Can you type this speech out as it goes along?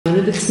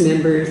of its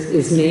members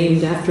is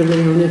named after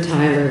Leona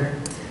Tyler.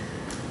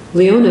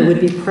 Leona would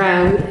be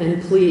proud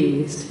and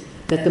pleased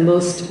that the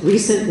most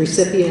recent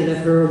recipient of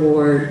her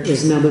award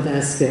is Melba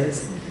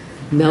Vasquez.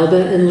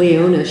 Melba and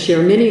Leona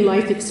share many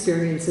life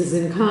experiences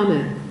in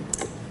common.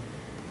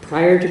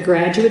 Prior to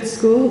graduate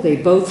school, they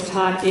both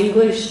taught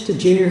English to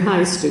junior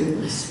high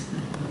students.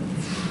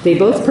 They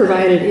both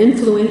provided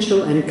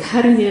influential and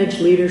cutting-edge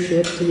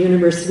leadership to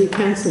university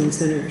counseling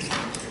centers.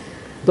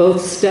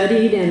 Both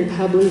studied and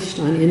published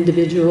on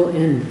individual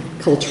and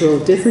cultural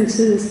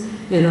differences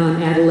and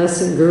on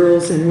adolescent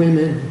girls and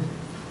women.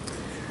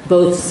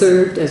 Both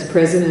served as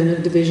president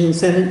of Division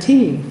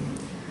 17,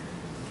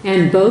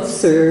 and both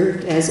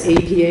served as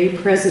APA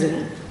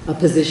president, a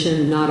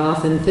position not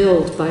often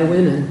filled by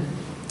women.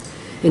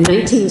 In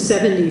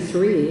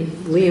 1973,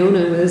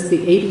 Leona was the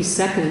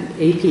 82nd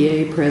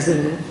APA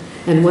president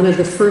and one of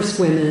the first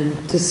women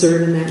to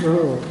serve in that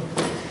role.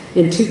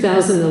 In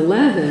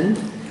 2011,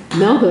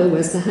 Melba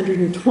was the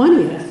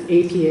 120th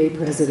APA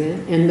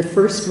president and the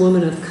first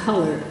woman of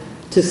color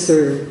to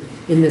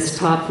serve in this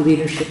top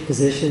leadership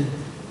position.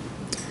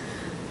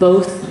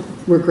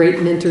 Both were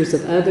great mentors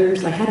of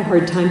others. I had a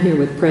hard time here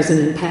with present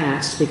and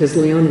past because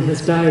Leona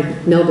has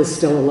died. Melba's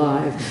still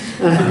alive.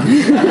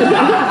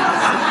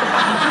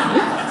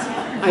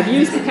 I've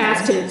used the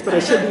past tense, but I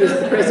should use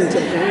the present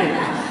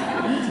tense.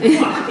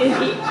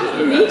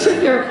 In each of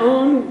their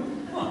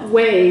own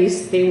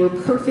ways, they were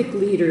perfect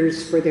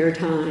leaders for their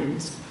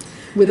times.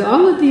 With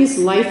all of these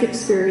life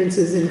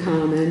experiences in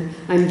common,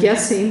 I'm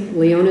guessing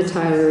Leona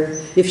Tyler,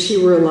 if she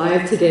were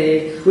alive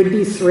today, would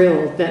be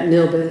thrilled that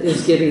Melba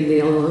is giving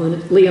the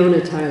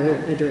Leona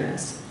Tyler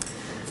address.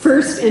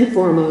 First and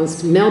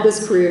foremost,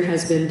 Melba's career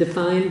has been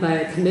defined by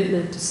a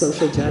commitment to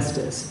social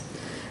justice.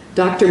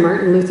 Dr.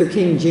 Martin Luther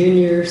King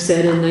Jr.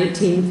 said in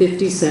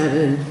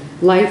 1957,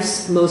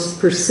 "Life's most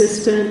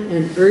persistent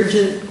and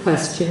urgent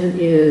question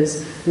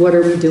is, what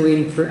are we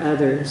doing for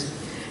others?"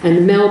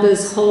 And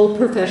Melba's whole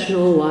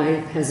professional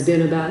life has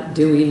been about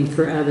doing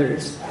for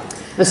others,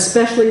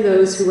 especially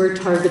those who are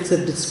targets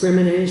of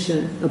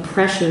discrimination,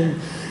 oppression,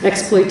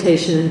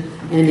 exploitation,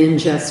 and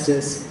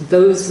injustice,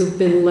 those who've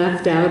been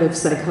left out of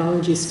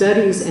psychology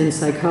studies and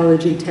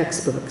psychology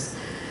textbooks,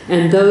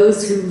 and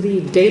those who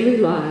lead daily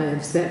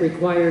lives that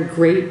require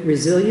great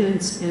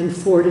resilience and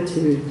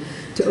fortitude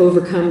to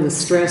overcome the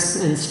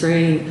stress and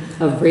strain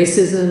of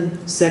racism,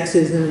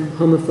 sexism,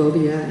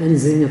 homophobia, and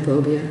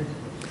xenophobia.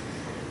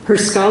 Her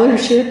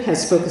scholarship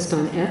has focused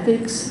on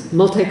ethics,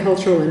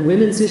 multicultural and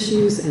women's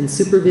issues, and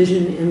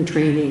supervision and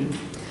training.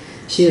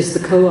 She is the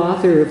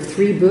co-author of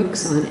 3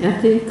 books on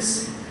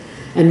ethics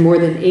and more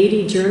than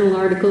 80 journal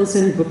articles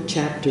and book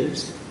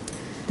chapters.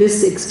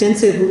 This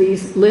extensive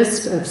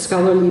list of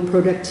scholarly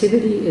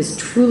productivity is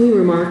truly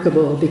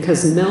remarkable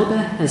because Melba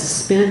has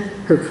spent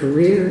her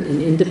career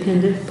in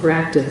independent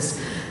practice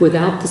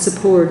without the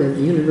support of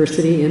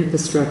university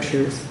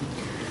infrastructures.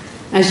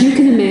 As you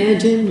can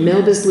imagine,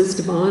 Melba's list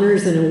of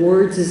honors and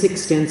awards is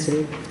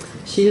extensive.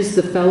 She is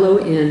the fellow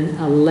in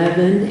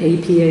 11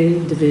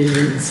 APA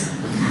divisions.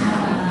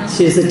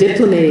 She is a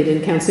diplomate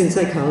in counseling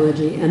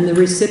psychology and the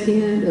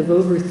recipient of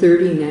over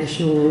 30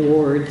 national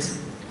awards.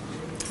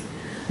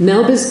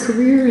 Melba's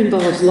career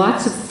involves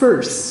lots of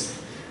firsts.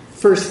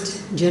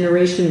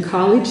 First-generation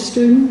college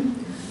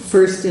student,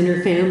 first in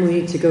her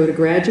family to go to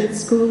graduate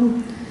school.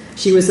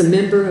 She was a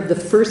member of the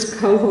first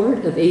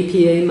cohort of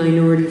APA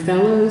Minority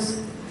Fellows.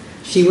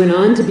 She went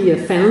on to be a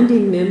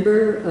founding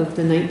member of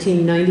the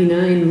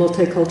 1999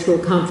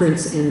 Multicultural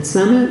Conference and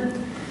Summit.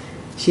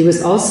 She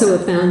was also a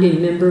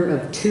founding member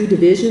of 2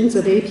 divisions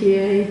of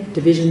APA,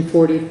 Division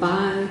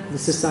 45, the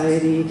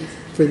Society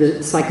for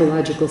the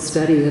Psychological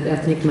Study of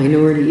Ethnic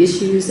Minority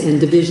Issues, and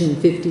Division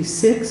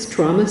 56,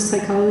 Trauma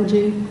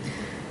Psychology.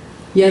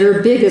 Yet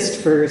her biggest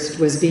first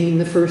was being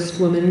the first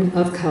woman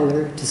of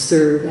color to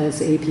serve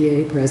as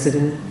APA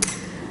president.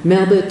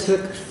 Melba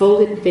took full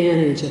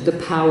advantage of the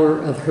power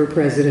of her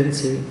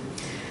presidency.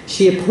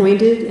 She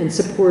appointed and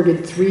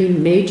supported 3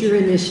 major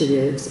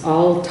initiatives,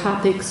 all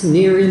topics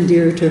near and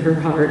dear to her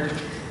heart: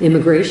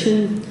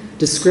 immigration,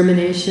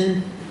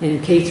 discrimination,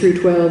 and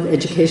K-12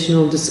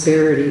 educational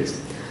disparities,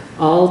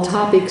 all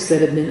topics that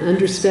have been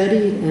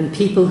understudied and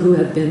people who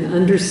have been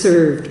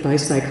underserved by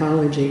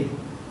psychology.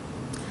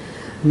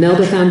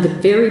 Melba found the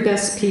very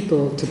best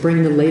people to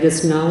bring the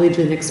latest knowledge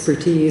and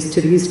expertise to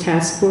these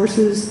task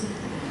forces.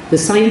 The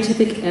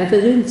scientific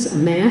evidence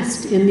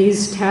amassed in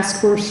these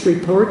task force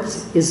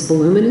reports is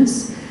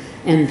voluminous,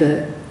 and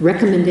the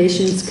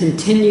recommendations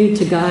continue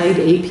to guide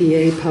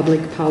APA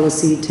public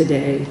policy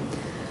today.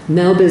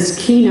 Melba's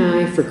keen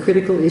eye for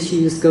critical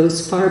issues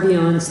goes far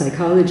beyond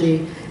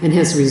psychology and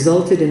has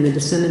resulted in the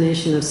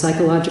dissemination of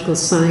psychological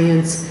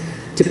science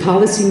to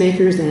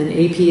policymakers and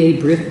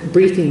APA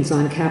briefings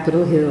on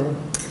Capitol Hill.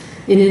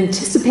 In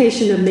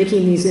anticipation of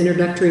making these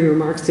introductory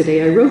remarks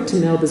today, I wrote to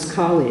Melba's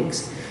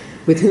colleagues,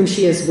 with whom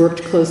she has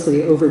worked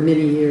closely over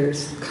many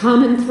years.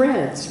 Common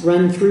threads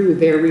run through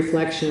their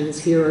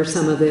reflections. Here are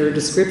some of their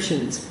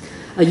descriptions: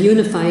 a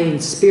unifying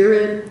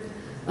spirit,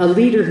 a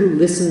leader who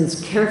listens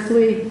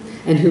carefully,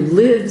 and who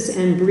lives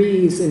and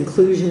breathes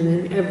inclusion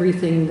in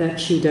everything that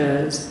she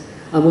does.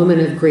 A woman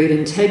of great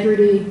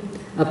integrity,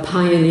 a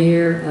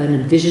pioneer, a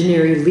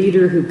visionary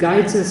leader who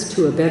guides us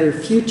to a better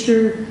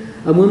future,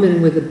 a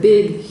woman with a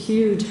big,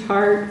 huge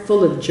heart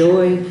full of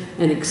joy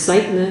and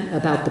excitement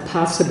about the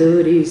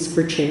possibilities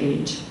for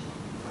change.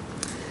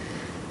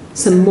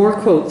 Some more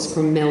quotes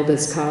from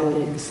Melba's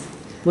colleagues.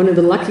 One of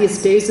the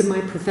luckiest days of my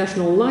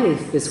professional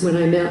life is when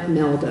I met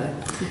Melba.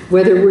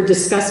 Whether we're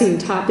discussing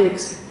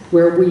topics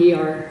where we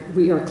are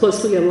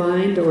closely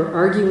aligned or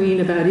arguing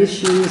about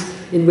issues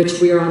in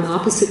which we are on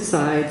opposite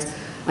sides,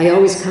 I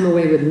always come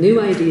away with new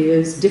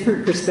ideas,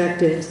 different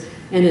perspectives,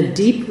 and a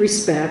deep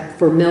respect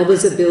for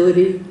Melba's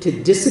ability to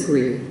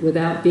disagree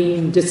without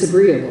being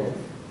disagreeable.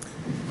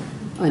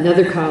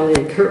 Another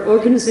colleague, her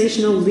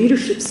organizational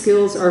leadership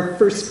skills are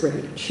first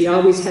rate. She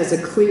always has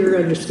a clear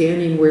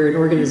understanding where an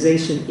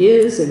organization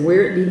is and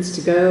where it needs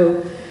to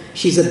go.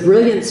 She's a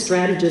brilliant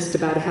strategist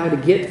about how to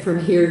get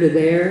from here to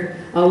there,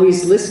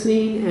 always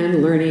listening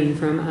and learning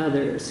from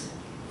others.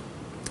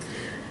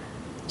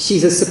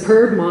 She's a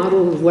superb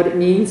model of what it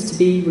means to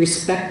be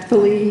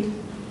respectfully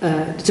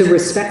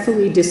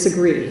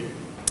disagree.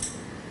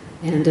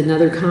 And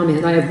another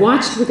comment, I have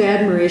watched with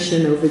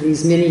admiration over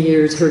these many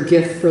years her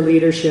gift for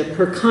leadership,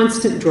 her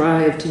constant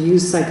drive to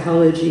use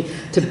psychology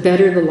to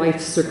better the life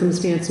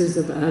circumstances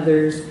of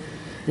others.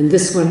 And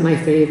this one, my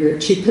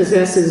favorite, she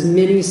possesses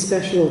many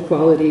special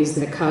qualities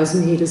that cause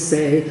me to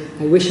say,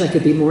 I wish I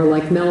could be more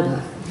like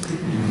Melba.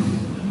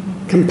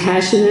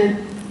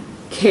 Compassionate,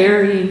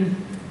 caring,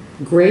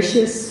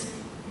 gracious,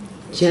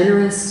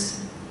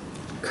 generous,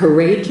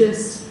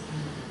 courageous,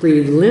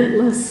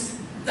 relentless,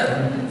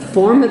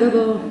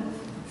 formidable,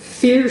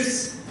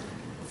 fierce,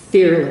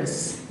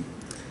 fearless.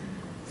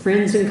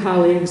 Friends and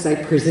colleagues, I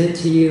present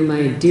to you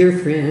my dear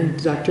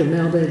friend, Dr.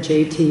 Melba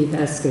J.T.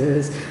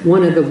 Vasquez,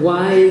 one of the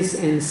wise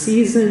and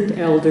seasoned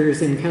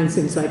elders in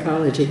counseling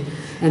psychology,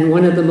 and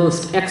one of the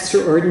most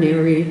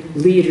extraordinary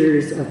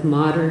leaders of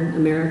modern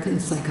American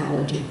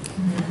psychology.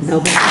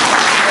 Melba.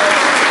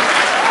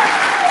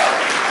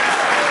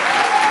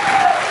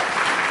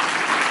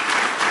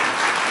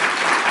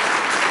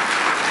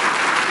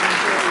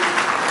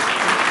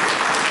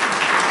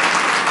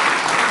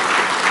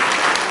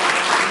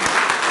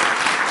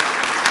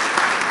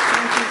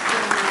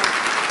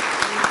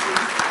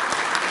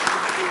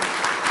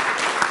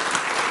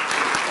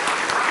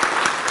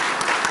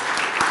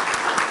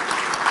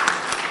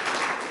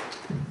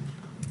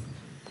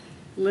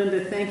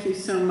 Thank you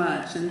so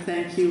much, and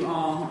thank you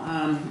all.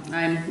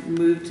 I'm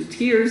moved to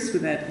tears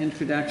with that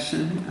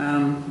introduction. I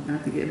don't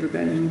think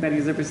anybody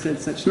has ever said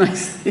such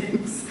nice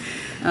things.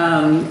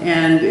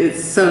 And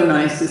it's so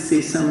nice to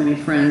see so many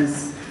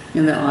friends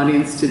in the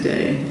audience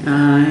today.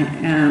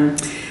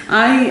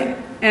 I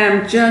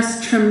am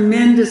just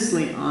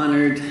tremendously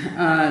honored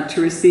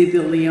to receive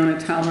the Leona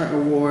Tyler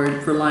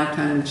Award for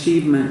Lifetime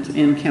Achievement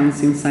in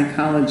Counseling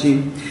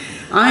Psychology.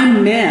 I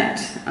met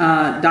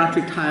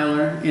Dr.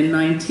 Tyler in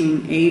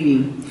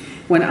 1980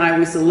 when I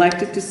was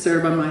elected to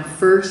serve on my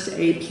first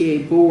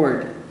APA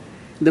board,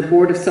 the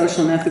Board of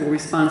Social and Ethical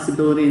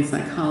Responsibility in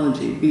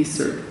Psychology,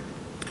 BSERP.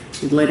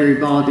 It later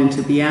evolved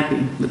into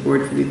BAPI, the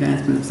Board for the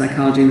Advancement of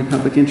Psychology in the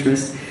Public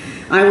Interest.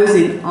 I was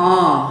in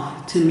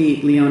awe to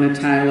meet Leona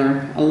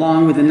Tyler,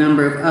 along with a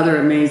number of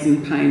other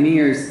amazing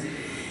pioneers.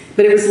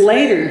 But it was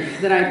later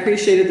that I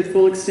appreciated the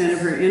full extent of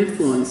her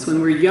influence. When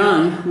we're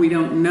young, we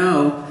don't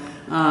know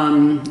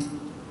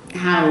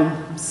how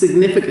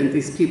significant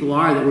these people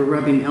are that we're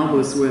rubbing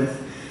elbows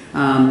with,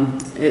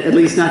 at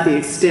least not the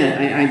extent.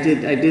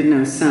 I did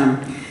know some.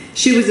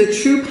 She was a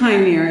true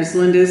pioneer, as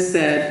Linda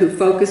said, who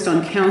focused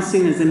on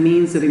counseling as a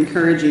means of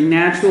encouraging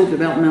natural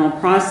developmental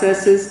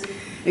processes,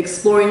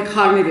 exploring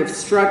cognitive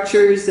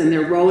structures and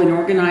their role in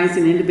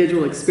organizing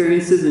individual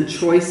experiences and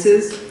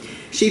choices.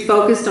 She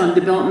focused on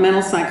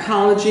developmental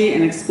psychology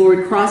and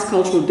explored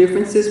cross-cultural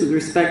differences with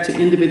respect to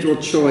individual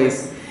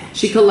choice.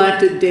 She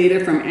collected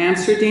data from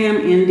Amsterdam,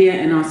 India,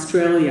 and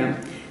Australia,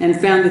 and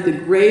found that the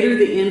greater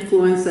the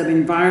influence of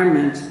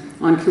environment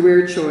on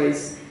career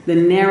choice, the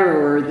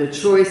narrower the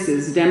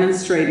choices,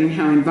 demonstrating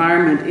how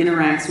environment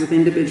interacts with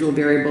individual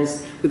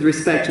variables with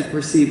respect to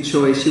perceived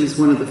choice. She was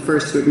one of the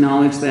first to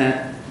acknowledge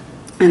that,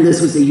 and this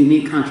was a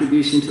unique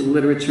contribution to the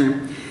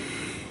literature.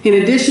 In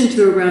addition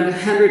to around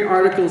 100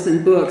 articles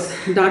and books,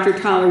 Dr.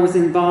 Tyler was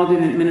involved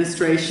in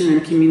administration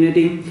and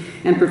community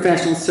and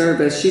professional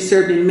service. She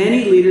served in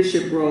many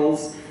leadership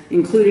roles,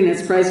 including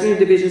as president of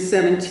Division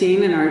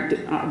 17, and our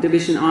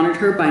division honored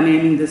her by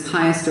naming this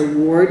highest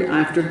award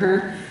after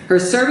her. Her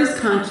service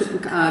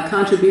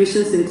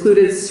contributions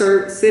included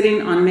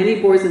sitting on many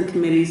boards and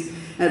committees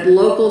at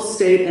local,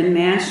 state, and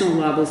national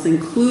levels,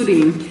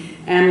 including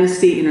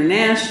Amnesty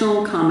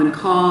International, Common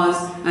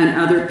Cause, and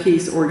other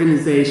peace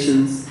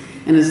organizations.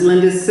 And as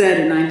Linda said,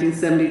 in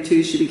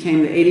 1972, she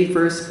became the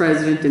 81st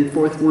president and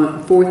fourth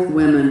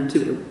woman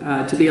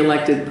to be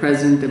elected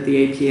president of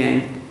the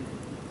APA.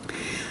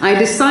 I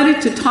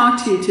decided to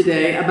talk to you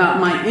today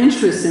about my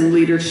interest in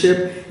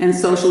leadership and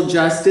social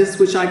justice,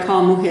 which I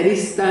call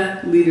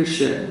mujerista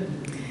leadership.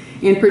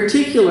 In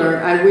particular,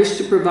 I wish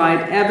to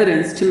provide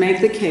evidence to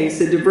make the case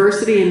that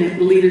diversity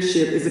in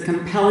leadership is a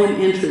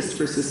compelling interest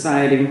for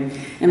society,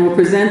 and will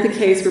present the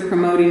case for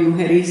promoting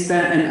mujerista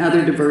and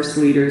other diverse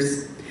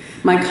leaders.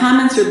 My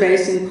comments are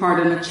based in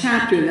part on a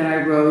chapter that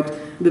I wrote,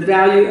 The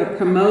Value of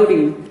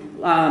Promoting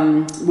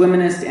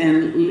Womanist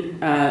and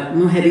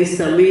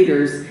Mujerista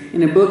Leaders,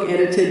 in a book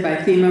edited by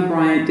Thema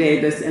Bryant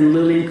Davis and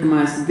Lillian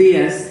Comas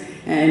Diaz,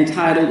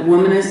 entitled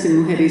Womanist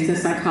and Mujerista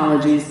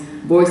Psychologies,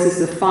 Voices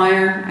of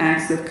Fire,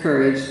 Acts of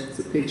Courage. It's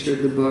a picture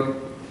of the book.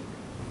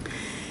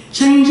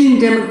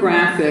 Changing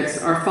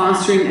demographics are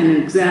fostering an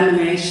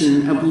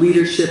examination of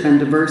leadership and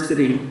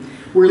diversity.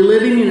 We're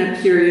living in a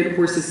period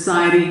where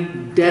society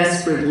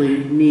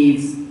desperately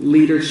needs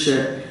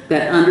leadership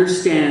that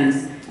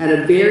understands at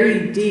a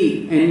very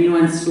deep and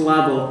nuanced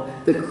level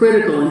the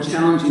critical and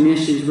challenging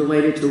issues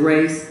related to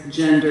race,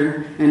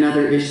 gender, and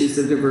other issues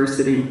of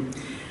diversity.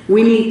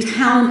 We need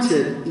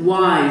talented,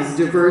 wise,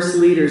 diverse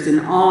leaders in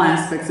all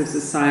aspects of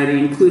society,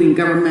 including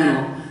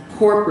governmental,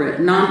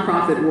 corporate,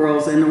 nonprofit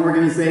worlds, and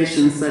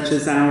organizations such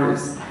as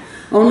ours.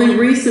 Only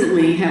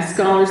recently have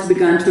scholars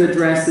begun to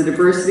address the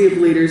diversity of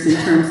leaders in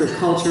terms of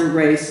culture,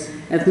 race,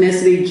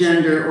 ethnicity,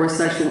 gender, or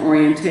sexual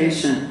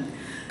orientation.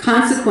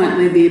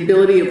 Consequently, the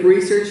ability of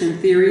research and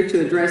theory to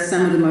address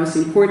some of the most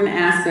important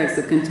aspects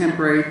of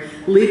contemporary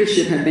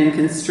leadership have been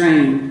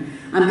constrained.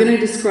 I'm going to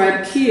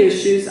describe key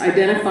issues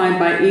identified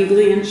by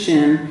Eagley and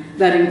Chin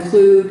that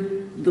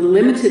include the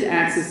limited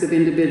access of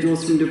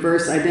individuals from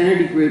diverse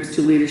identity groups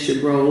to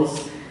leadership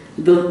roles,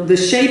 the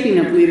shaping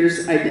of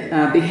leaders'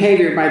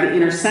 behavior by the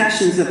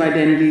intersections of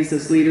identities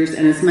as leaders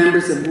and as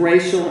members of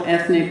racial,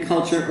 ethnic,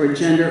 culture, or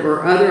gender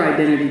or other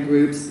identity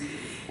groups,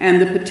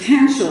 and the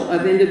potential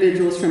of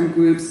individuals from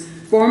groups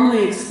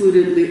formerly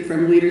excluded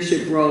from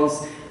leadership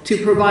roles to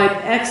provide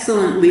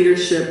excellent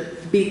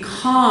leadership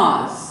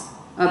because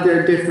of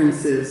their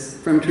differences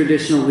from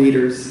traditional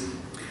leaders.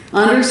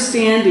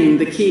 Understanding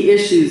the key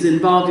issues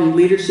involved in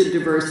leadership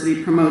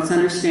diversity promotes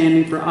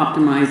understanding for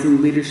optimizing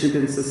leadership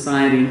in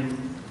society.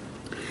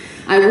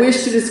 I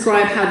wish to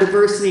describe how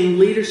diversity in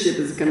leadership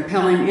is a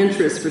compelling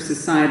interest for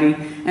society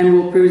and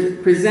will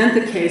present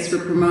the case for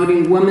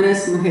promoting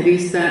womanist,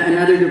 mujerista, and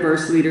other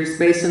diverse leaders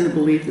based on the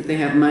belief that they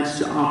have much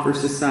to offer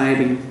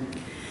society.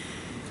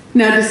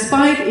 Now,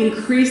 despite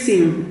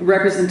increasing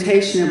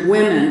representation of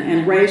women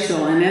and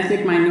racial and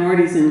ethnic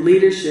minorities in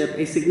leadership,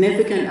 a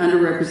significant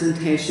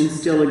underrepresentation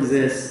still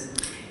exists.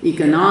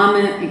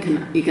 Economists,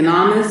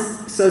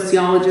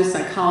 sociologists,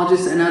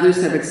 psychologists, and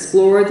others have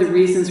explored the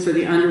reasons for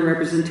the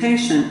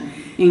underrepresentation,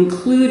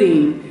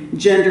 including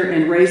gender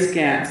and race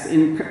gaps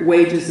in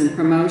wages and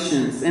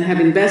promotions, and have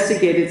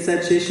investigated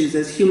such issues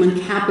as human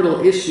capital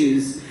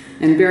issues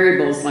and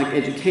variables like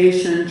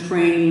education,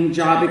 training,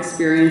 job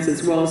experience,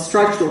 as well as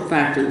structural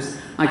factors,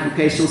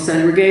 occupational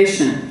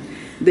segregation.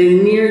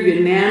 The near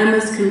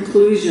unanimous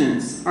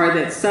conclusions are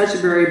that such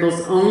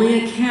variables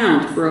only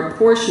account for a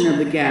portion of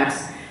the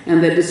gaps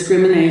and that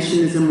discrimination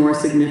is a more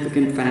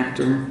significant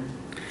factor.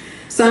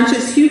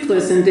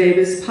 Sanchez-Huclas and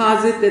Davis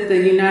posit that the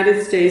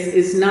United States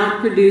is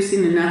not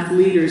producing enough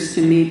leaders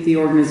to meet the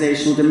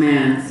organizational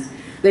demands.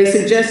 They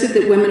suggested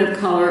that women of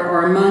color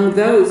are among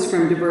those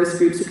from diverse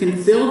groups who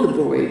can fill the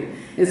void,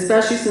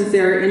 especially since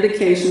there are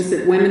indications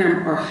that women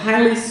are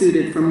highly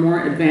suited for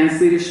more advanced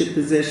leadership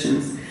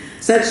positions.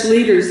 Such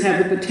leaders have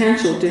the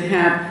potential to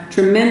have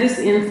tremendous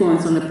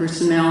influence on the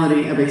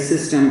personality of a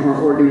system or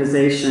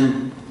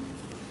organization.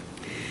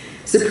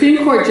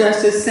 Supreme Court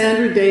Justice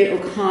Sandra Day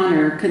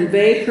O'Connor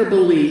conveyed her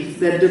belief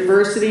that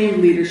diversity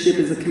in leadership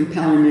is a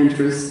compelling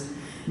interest.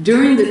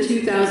 During the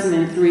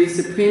 2003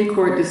 Supreme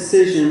Court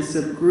decisions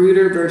of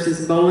Grutter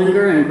versus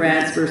Bollinger and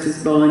Gratz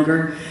versus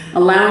Bollinger,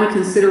 allowing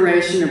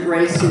consideration of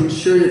race to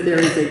ensure that there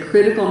is a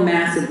critical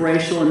mass of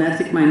racial and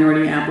ethnic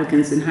minority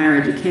applicants in higher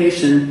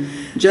education,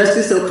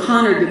 Justice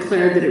O'Connor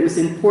declared that it was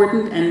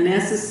important and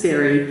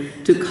necessary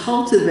to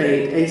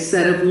cultivate a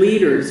set of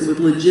leaders with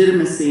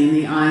legitimacy in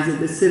the eyes of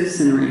the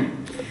citizenry.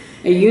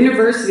 A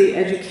university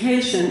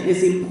education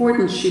is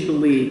important, she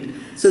believed,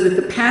 so that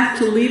the path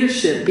to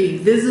leadership be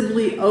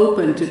visibly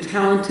open to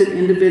talented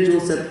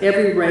individuals of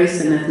every race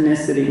and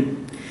ethnicity.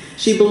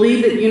 She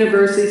believed that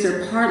universities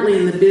are partly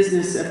in the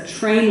business of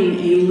training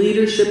a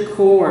leadership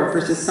corps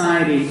for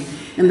society,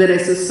 and that a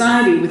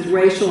society with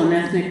racial and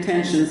ethnic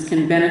tensions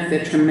can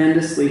benefit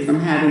tremendously from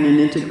having an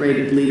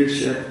integrated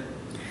leadership.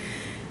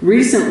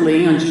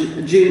 Recently, on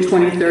June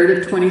 23rd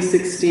of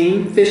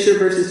 2016, Fisher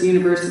versus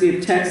University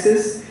of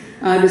Texas,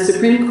 the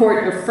Supreme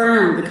Court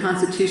affirmed the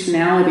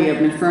constitutionality of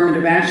an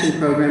affirmative action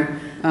program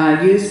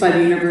used by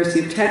the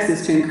University of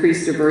Texas to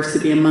increase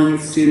diversity among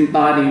its student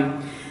body.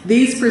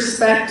 These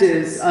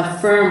perspectives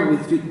affirm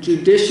with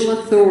judicial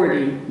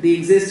authority the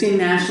existing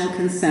national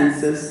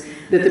consensus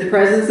that the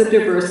presence of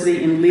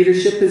diversity in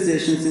leadership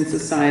positions in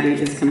society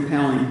is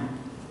compelling.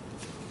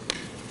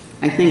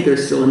 I think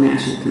there's still a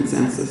national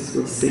consensus.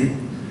 We'll see.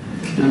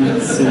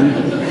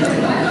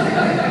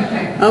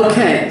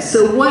 Okay,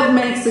 so what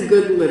makes a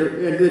good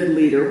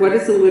leader? What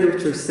does the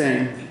literature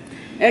say?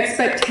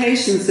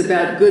 Expectations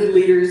about good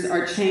leaders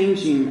are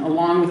changing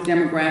along with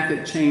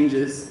demographic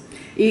changes.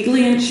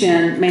 Eagley and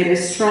Chin made a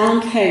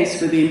strong case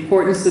for the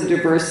importance of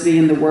diversity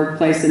in the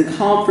workplace and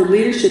called for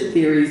leadership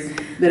theories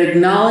that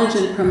acknowledge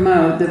and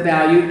promote the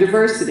value of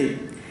diversity.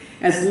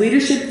 As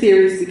leadership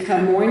theories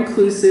become more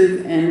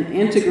inclusive and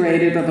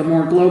integrative of a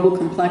more global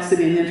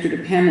complexity and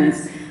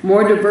interdependence,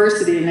 more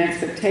diversity and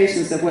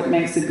expectations of what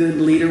makes a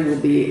good leader will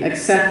be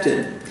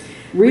accepted.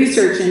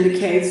 Research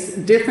indicates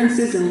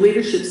differences in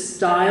leadership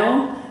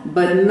style,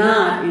 but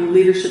not in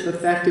leadership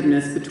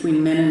effectiveness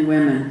between men and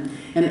women.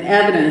 And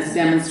evidence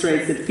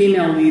demonstrates that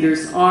female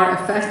leaders are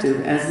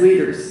effective as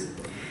leaders.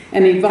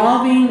 An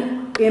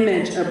evolving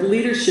image of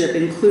leadership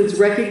includes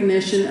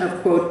recognition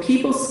of, quote,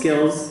 people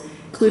skills,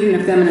 including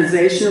a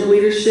feminization of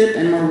leadership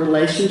and more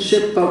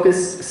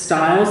relationship-focused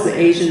styles, the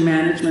Asian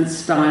management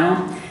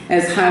style,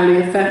 as highly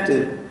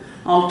effective.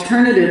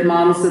 Alternative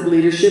models of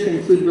leadership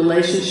include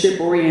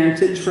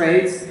relationship-oriented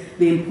traits,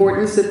 the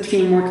importance of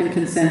teamwork and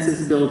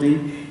consensus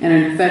building, and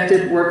an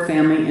effective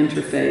work-family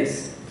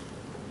interface.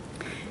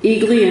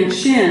 Eagley and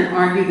Chin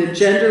argue that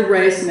gender,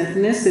 race, and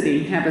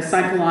ethnicity have a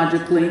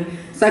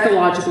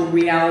psychological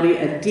reality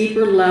at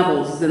deeper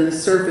levels than the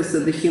surface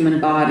of the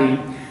human body.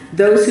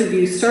 Those who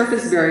view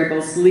surface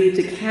variables lead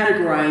to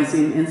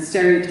categorizing and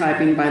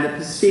stereotyping by the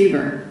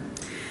perceiver.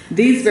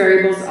 These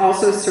variables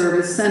also serve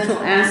as central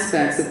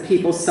aspects of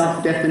people's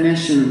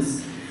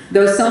self-definitions.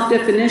 Those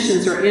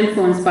self-definitions are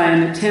influenced by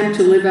an attempt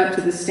to live up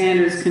to the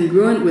standards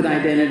congruent with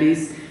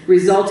identities,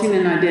 resulting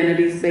in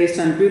identities based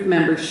on group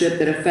membership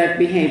that affect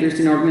behaviors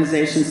in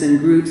organizations and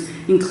groups,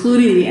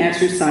 including the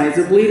exercise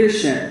of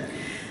leadership.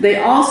 They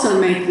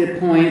also make the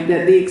point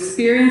that the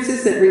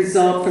experiences that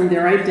result from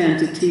their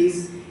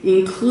identities,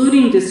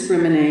 including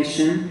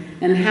discrimination,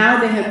 and how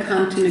they have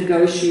come to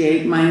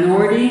negotiate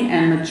minority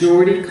and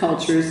majority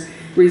cultures,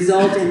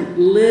 result in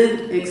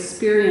lived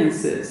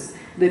experiences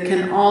that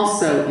can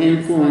also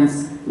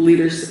influence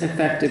leaders'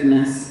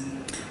 effectiveness.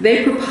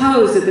 They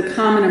propose that the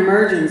common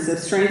emergence of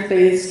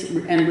strength-based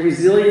and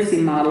resiliency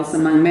models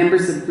among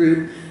members of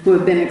group who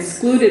have been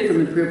excluded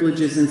from the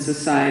privileges in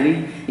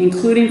society,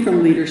 including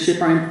from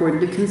leadership, are important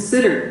to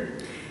consider.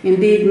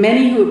 Indeed,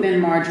 many who have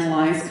been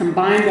marginalized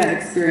combine that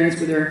experience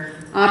with their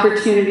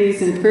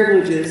opportunities and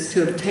privileges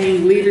to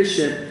obtain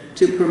leadership,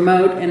 to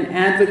promote and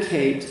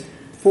advocate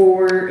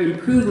for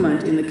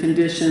improvement in the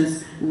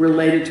conditions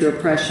related to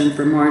oppression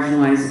for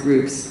marginalized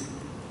groups.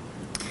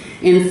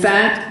 In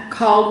fact,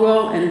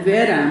 Caldwell and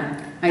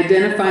Vera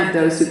identified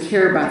those who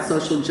care about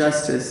social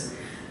justice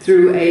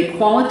through a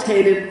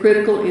qualitative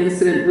critical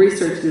incident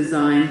research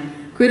design.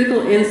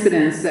 Critical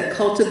incidents that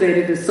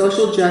cultivated a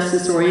social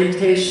justice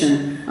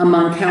orientation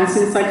among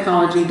counseling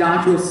psychology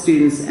doctoral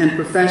students and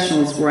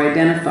professionals were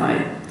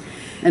identified.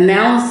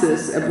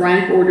 Analysis of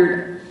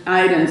rank-ordered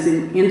items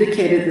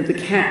indicated that the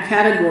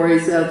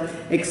categories of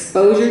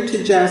exposure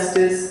to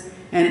justice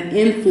and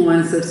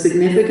influence of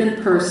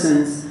significant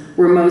persons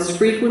were most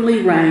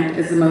frequently ranked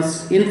as the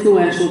most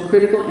influential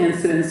critical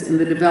incidents in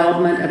the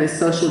development of a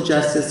social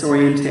justice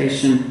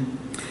orientation.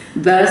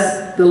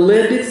 Thus, the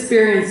lived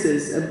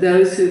experiences of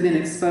those who have been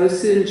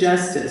exposed to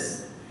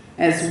injustice,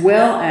 as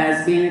well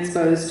as being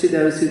exposed to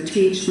those who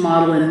teach,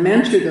 model, and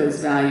mentor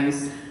those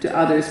values to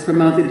others,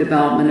 promote the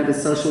development of a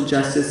social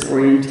justice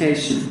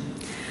orientation.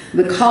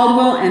 The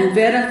Caldwell and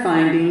Vera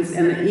findings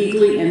and the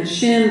Eagley and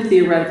Chin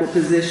theoretical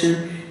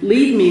position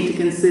lead me to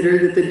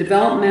consider that the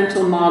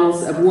developmental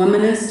models of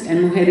womanist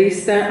and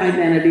mujerista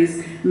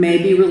identities may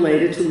be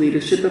related to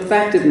leadership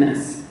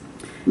effectiveness.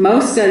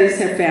 Most studies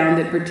have found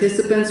that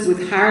participants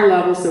with higher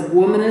levels of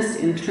womanist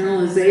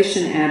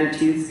internalization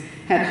attitudes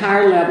had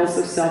higher levels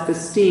of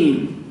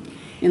self-esteem.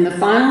 In the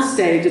final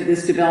stage of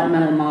this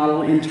developmental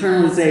model,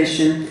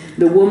 internalization,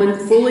 the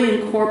woman fully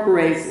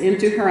incorporates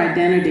into her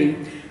identity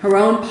her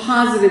own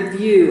positive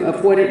view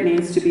of what it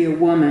means to be a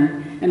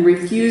woman and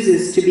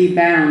refuses to be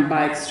bound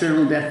by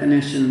external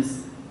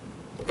definitions.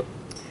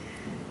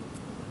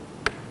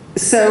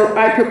 So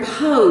I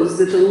propose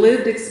that the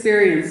lived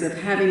experience of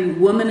having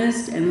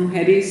womanist and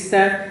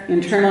mujerista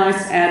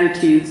internalized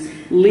attitudes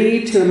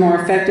lead to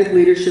more effective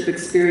leadership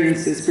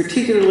experiences,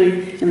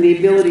 particularly in the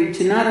ability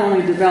to not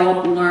only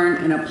develop,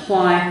 learn, and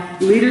apply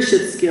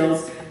leadership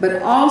skills,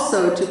 but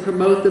also to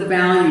promote the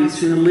values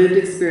from the lived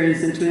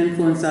experience and to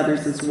influence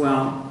others as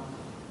well.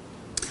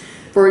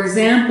 For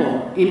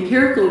example,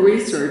 empirical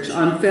research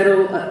on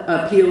federal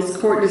appeals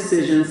court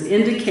decisions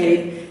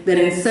indicate that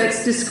in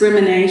sex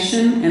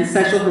discrimination and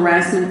sexual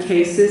harassment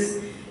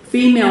cases,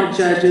 female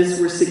judges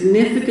were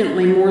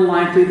significantly more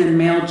likely than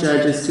male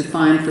judges to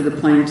find for the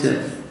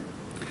plaintiff.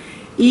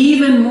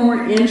 Even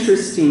more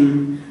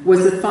interesting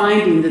was the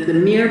finding that the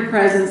mere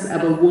presence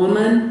of a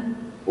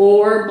woman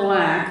or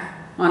black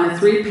on a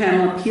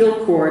 3-panel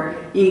appeal court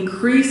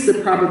increased the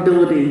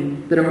probability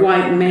that a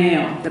white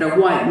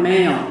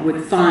male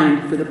would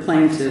find for the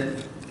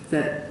plaintiff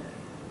that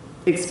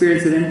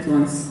experience of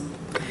influence.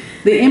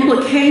 The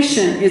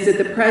implication is that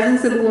the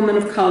presence of a woman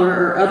of color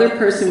or other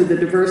person with a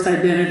diverse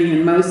identity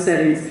in most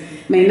settings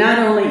may not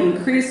only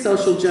increase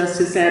social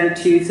justice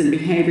attitudes and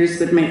behaviors,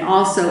 but may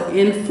also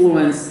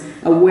influence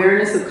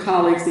awareness of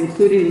colleagues,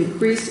 including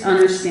increased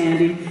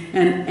understanding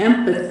and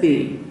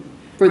empathy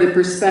for the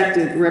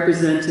perspective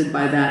represented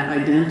by that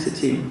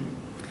identity.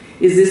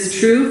 Is this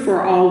true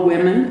for all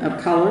women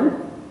of color?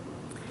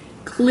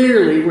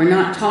 Clearly, we're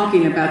not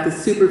talking about the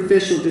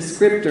superficial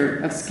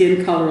descriptor of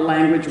skin color,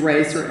 language,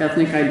 race, or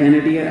ethnic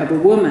identity of a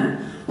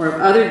woman, or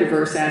of other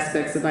diverse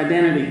aspects of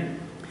identity.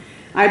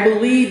 I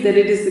believe that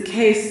it is the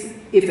case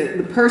if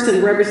the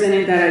person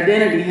representing that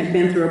identity had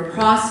been through a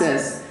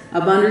process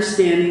of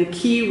understanding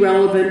key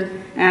relevant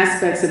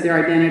aspects of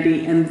their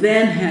identity and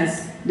then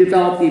has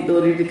developed the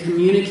ability to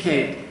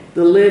communicate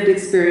the lived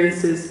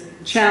experiences,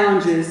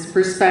 challenges,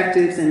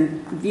 perspectives,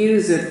 and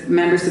views of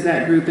members of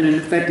that group in an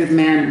effective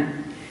manner.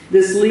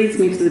 This leads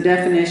me to the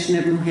definition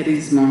of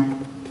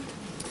mujerismo.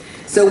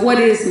 So what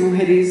is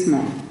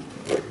mujerismo?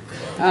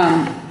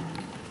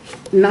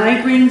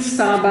 Nygren,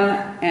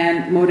 Saba,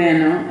 and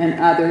Moreno, and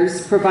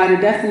others provide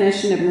a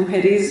definition of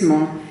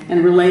mujerismo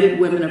and related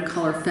women of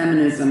color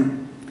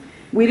feminism.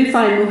 We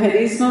define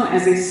mujerismo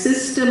as a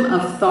system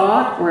of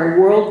thought or a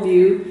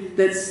worldview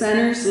that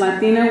centers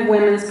Latina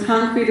women's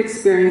concrete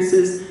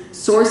experiences,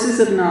 sources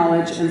of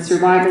knowledge, and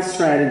survival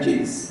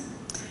strategies.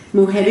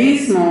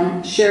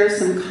 Mujerismo shares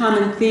some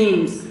common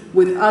themes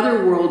with other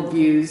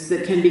worldviews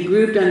that can be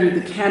grouped under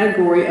the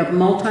category of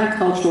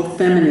multicultural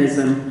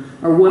feminism,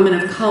 or women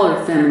of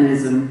color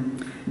feminism,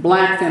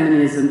 black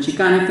feminism,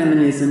 Chicana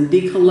feminism,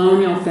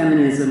 decolonial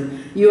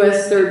feminism,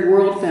 U.S. third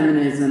world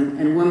feminism,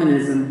 and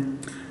womanism.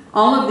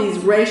 All of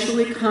these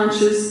racially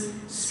conscious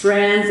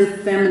strands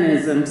of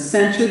feminism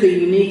center the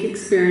unique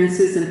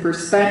experiences and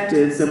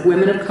perspectives of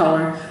women of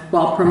color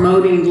while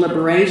promoting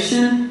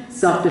liberation,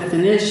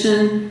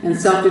 self-definition, and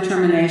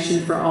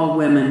self-determination for all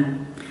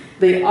women.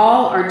 They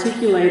all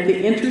articulate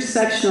the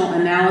intersectional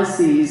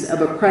analyses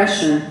of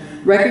oppression,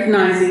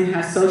 recognizing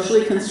how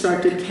socially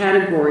constructed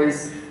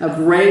categories of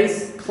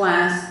race,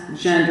 class,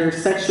 gender,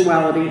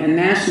 sexuality, and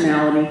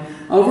nationality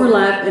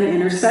overlap and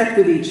intersect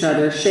with each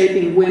other,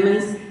 shaping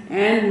women's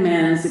and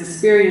men's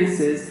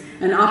experiences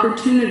and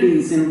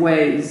opportunities in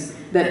ways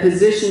that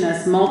position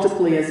us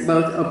multiply as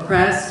both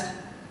oppressed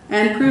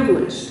and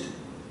privileged.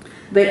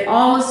 They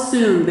all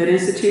assume that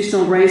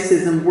institutional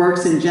racism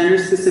works in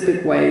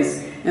gender-specific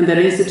ways and that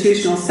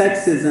institutional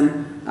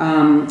sexism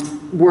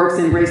works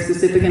in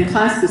race-specific and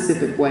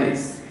class-specific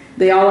ways.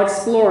 They all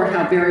explore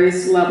how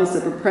various levels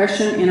of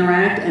oppression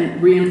interact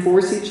and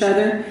reinforce each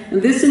other,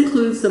 and this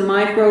includes the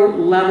micro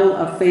level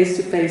of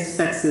face-to-face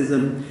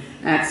sexism,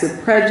 acts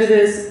of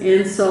prejudice,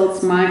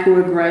 insults,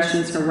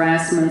 microaggressions,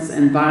 harassments,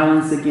 and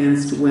violence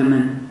against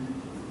women.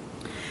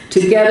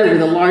 Together with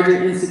the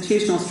larger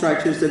institutional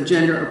structures of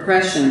gender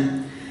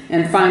oppression,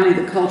 and finally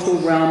the cultural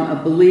realm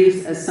of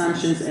beliefs,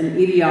 assumptions, and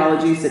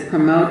ideologies that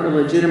promote or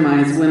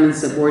legitimize women's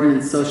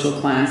subordinate social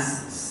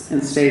class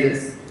and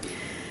status.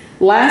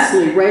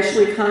 Lastly,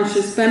 racially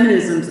conscious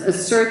feminisms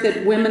assert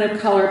that women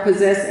of color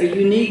possess a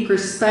unique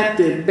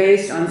perspective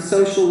based on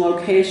social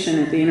location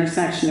at the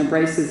intersection of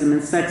racism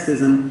and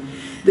sexism.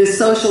 This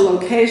social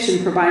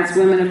location provides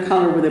women of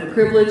color with a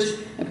privileged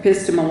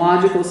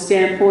epistemological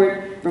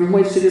standpoint from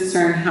which to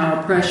discern how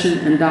oppression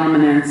and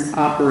dominance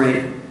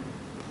operate.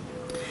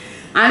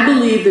 I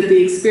believe that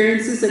the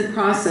experiences and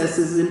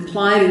processes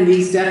implied in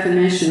these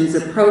definitions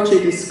approach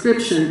a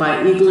description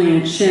by Eagley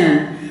and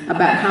Chin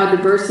about how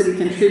diversity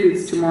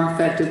contributes to more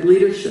effective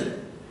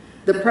leadership.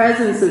 The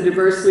presence of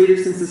diverse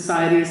leaders in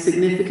society is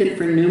significant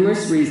for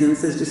numerous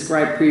reasons, as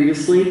described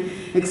previously.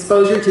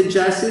 Exposure to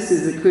justice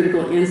is a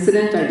critical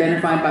incident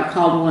identified by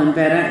Caldwell and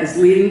Vera as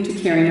leading to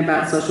caring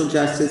about social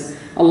justice,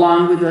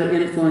 along with the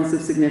influence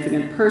of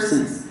significant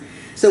persons.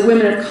 So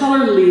women of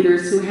color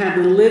leaders who have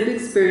the lived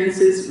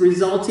experiences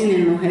resulting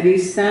in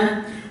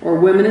mujerista or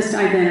womanist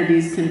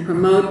identities can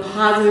promote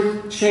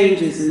positive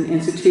changes in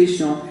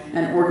institutional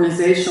and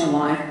organizational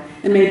life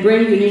and may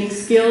bring unique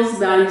skills,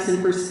 values,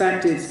 and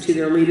perspectives to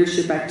their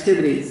leadership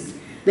activities.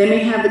 They may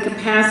have the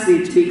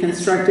capacity to be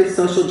constructive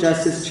social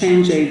justice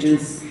change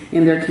agents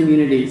in their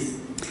communities.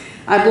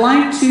 I'd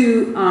like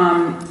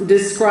to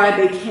describe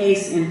a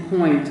case in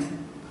point.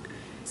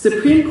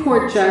 Supreme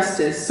Court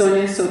Justice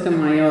Sonia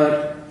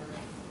Sotomayor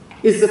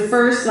is the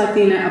first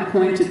Latina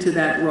appointed to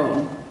that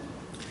role.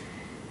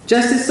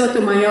 Justice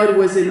Sotomayor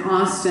was in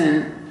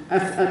Austin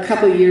a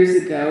couple of years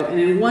ago, and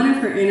in one of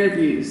her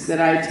interviews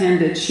that I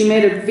attended, she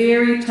made a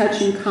very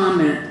touching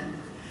comment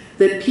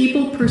that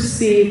people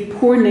perceive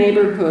poor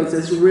neighborhoods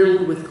as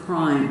riddled with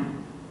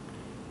crime.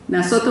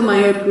 Now,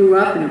 Sotomayor grew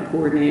up in a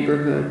poor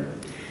neighborhood.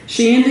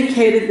 She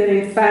indicated that,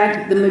 in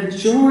fact, the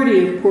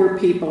majority of poor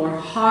people are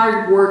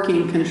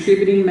hard-working,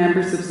 contributing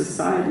members of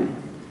society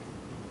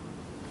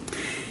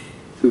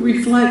who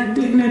reflect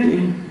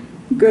dignity,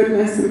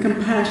 goodness, and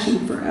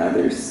compassion for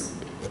others.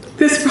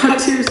 This brought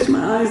tears to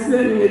my eyes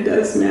then, and it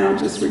does now,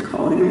 just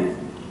recalling it.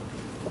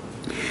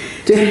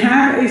 To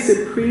have a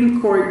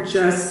Supreme Court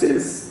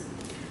justice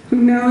who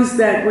knows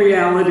that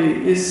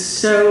reality is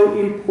so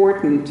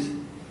important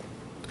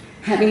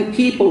Having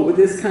people with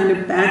this kind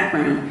of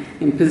background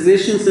in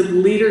positions of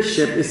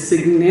leadership is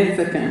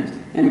significant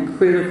and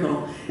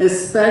critical,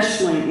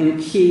 especially in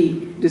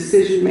key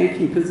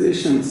decision-making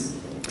positions,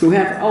 who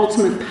have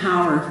ultimate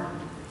power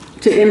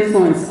to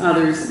influence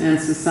others and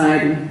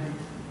society.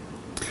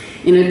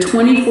 In a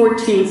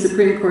 2014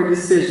 Supreme Court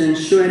decision,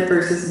 Schuett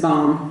versus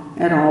Baum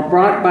et al.,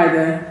 brought by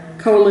the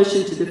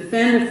Coalition to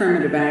Defend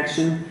Affirmative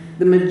Action,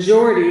 the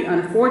majority,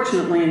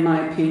 unfortunately in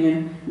my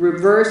opinion,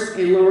 reversed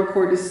a lower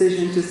court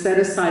decision to set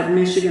aside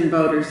Michigan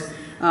voters.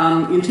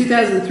 In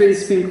 2003, the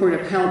Supreme Court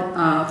upheld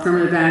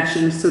affirmative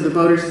action, so the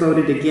voters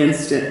voted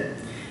against it.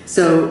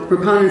 So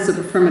proponents of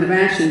affirmative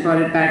action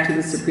brought it back to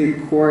the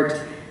Supreme Court,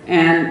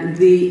 and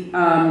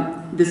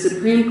the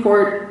Supreme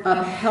Court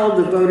upheld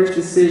the voters'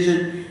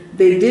 decision.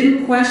 They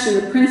didn't question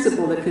the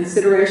principle that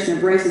consideration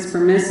of race is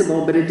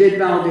permissible, but it did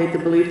validate the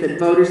belief that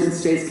voters in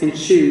states can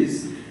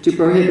choose to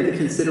prohibit the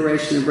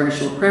consideration of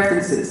racial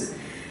preferences.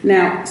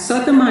 Now,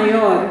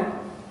 Sotomayor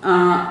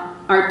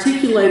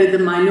articulated the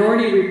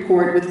Minority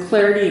Report with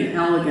clarity and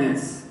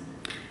elegance.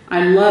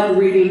 I loved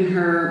reading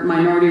her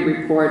Minority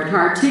Report. Her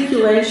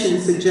articulation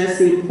suggests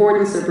the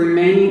importance of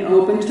remaining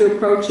open to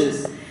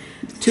approaches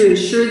to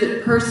ensure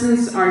that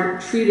persons are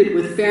treated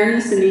with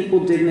fairness and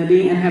equal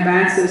dignity and have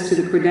access to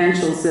the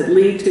credentials that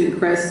lead to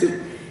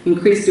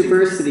increased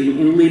diversity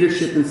in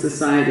leadership and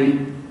society.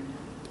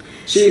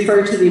 She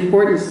referred to the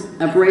importance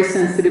of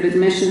race-sensitive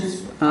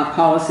admissions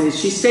policies.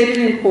 She stated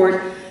in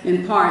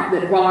part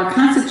that while our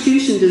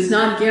Constitution does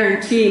not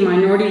guarantee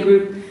minority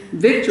group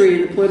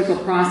victory in the political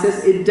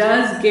process, it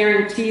does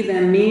guarantee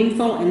them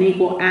meaningful and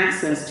equal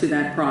access to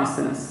that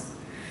process.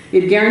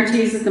 It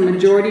guarantees that the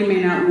majority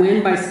may not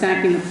win by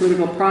stacking the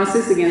political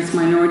process against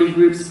minority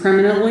groups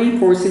permanently,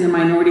 forcing the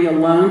minority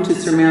alone to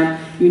surmount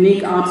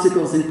unique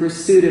obstacles in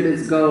pursuit of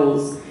its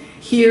goals.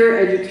 Here,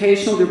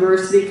 educational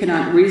diversity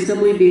cannot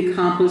reasonably be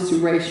accomplished through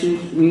racially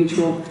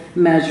neutral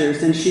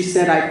measures. And she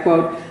said, I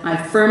quote, "I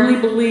firmly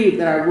believe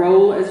that our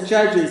role as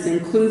judges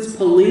includes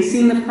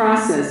policing the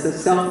process of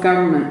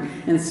self-government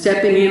and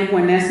stepping in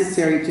when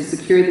necessary to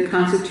secure the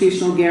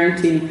constitutional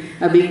guarantee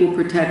of equal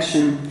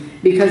protection.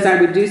 Because I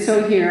would do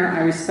so here,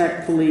 I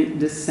respectfully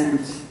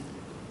dissent."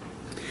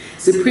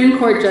 Supreme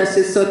Court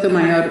Justice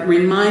Sotomayor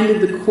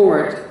reminded the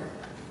court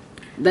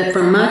that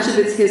for much of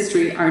its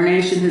history, our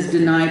nation has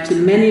denied to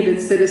many of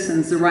its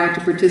citizens the right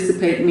to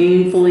participate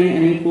meaningfully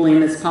and equally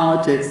in its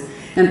politics,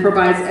 and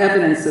provides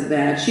evidence of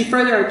that. She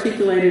further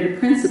articulated a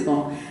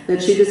principle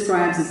that she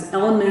describes as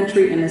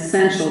elementary and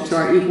essential to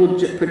our equal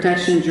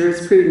protection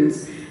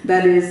jurisprudence,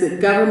 that is,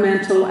 that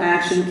governmental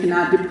action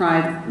cannot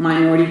deprive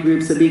minority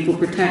groups of equal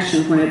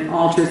protection when it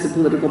alters the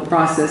political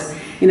process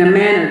in a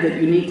manner that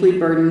uniquely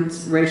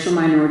burdens racial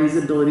minorities'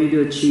 ability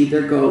to achieve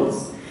their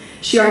goals.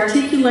 She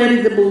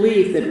articulated the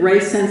belief that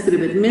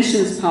race-sensitive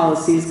admissions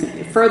policies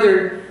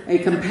further a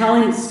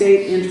compelling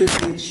state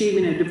interest in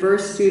achieving a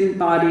diverse student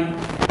body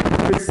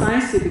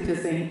precisely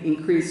because they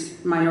increase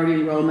minority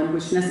enrollment,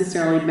 which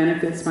necessarily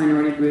benefits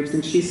minority groups.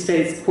 And she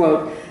states,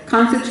 quote,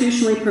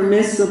 "Constitutionally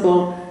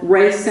permissible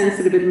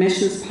race-sensitive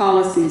admissions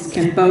policies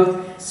can both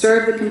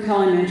serve the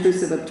compelling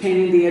interest of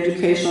obtaining the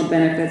educational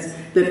benefits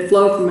that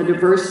flow from a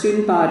diverse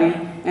student body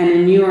and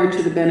inure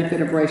to the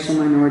benefit of racial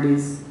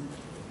minorities."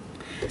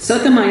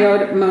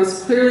 Sotomayor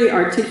most clearly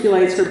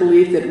articulates her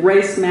belief that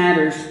race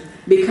matters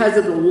because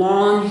of the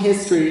long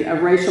history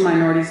of racial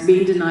minorities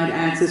being denied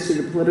access to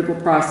the political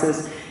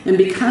process and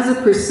because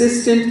of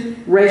persistent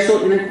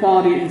racial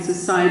inequality in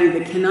society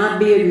that cannot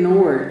be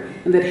ignored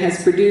and that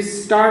has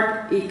produced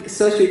stark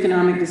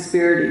socioeconomic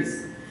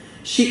disparities.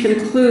 She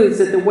concludes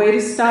that the way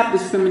to stop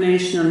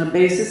discrimination on the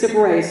basis of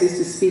race is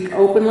to speak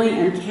openly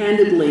and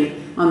candidly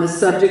on the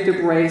subject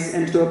of race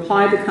and to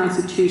apply the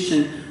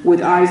Constitution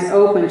with eyes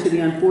open to the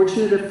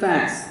unfortunate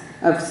effects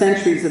of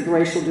centuries of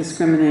racial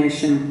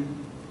discrimination.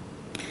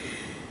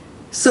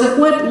 So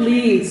what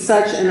leads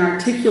such an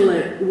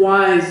articulate,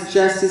 wise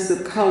justice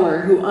of color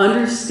who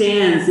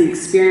understands the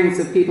experience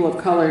of people of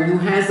color and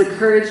who has the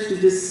courage to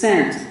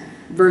dissent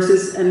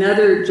versus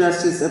another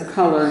justice of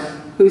color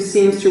who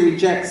seems to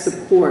reject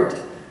support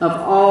of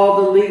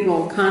all the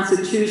legal,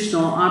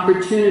 constitutional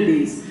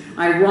opportunities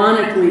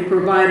ironically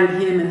provided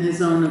him in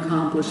his own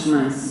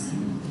accomplishments?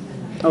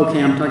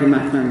 Okay, I'm talking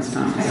about Clarence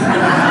Thomas.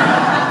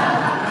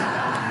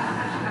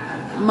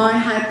 My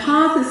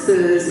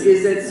hypothesis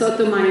is that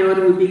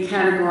Sotomayor would be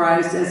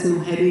categorized as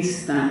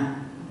mujerista,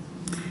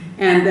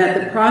 and that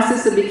the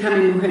process of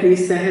becoming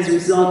mujerista has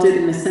resulted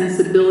in a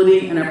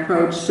sensibility and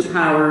approach to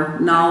power,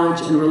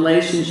 knowledge, and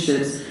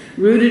relationships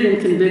rooted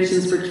in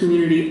convictions for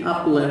community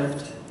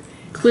uplift.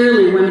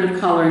 Clearly, women of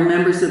color and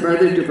members of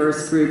other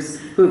diverse groups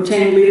who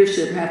obtain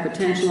leadership have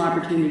potential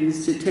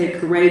opportunities to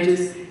take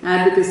courageous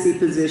advocacy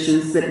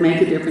positions that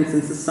make a difference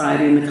in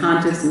society in the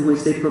context in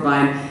which they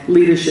provide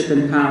leadership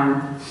and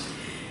power.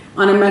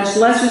 On a much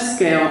lesser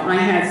scale, I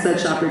had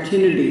such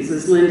opportunities.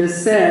 As Linda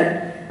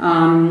said,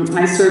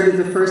 I served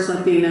as the first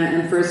Latina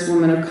and first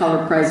woman of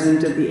color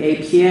president of the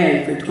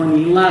APA for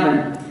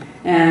 2011.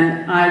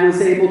 And I was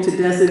able to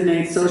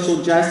designate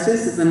social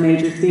justice as a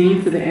major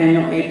theme for the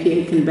annual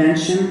APA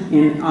convention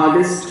in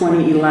August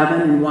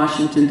 2011 in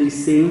Washington,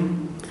 D.C.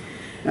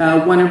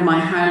 One of my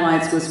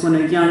highlights was when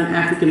a young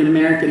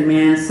African-American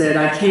man said,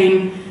 I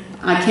came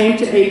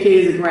to APA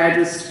as a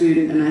graduate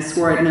student and I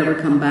swore I'd never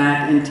come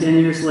back, and 10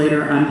 years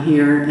later I'm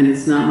here and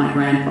it's not my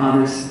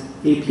grandfather's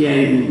APA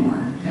anymore.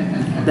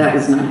 That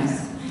was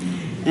nice.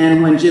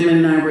 And when Jim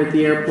and I were at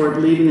the airport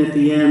leaving at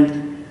the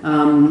end,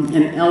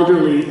 an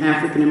elderly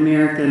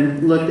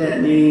African-American looked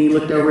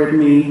over at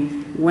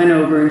me, went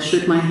over and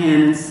shook my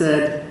hand and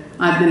said,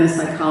 I've been a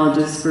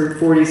psychologist for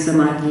 40 some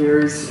odd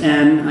years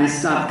and I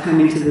stopped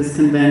coming to this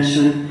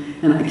convention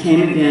and I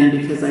came again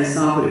because I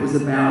saw what it was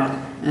about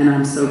and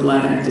I'm so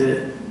glad I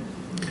did.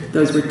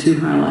 Those were two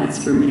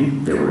highlights for me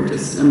that were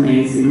just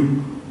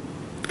amazing.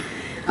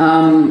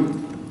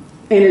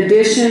 In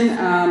addition,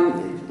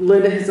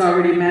 Linda has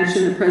already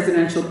mentioned the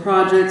presidential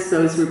projects.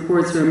 Those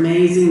reports are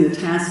amazing. The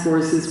task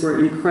forces were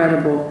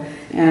incredible.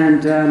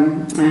 And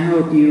I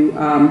hope you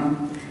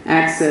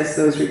access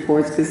those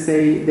reports because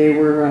they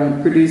were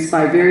produced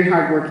by very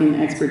hardworking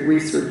expert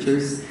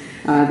researchers.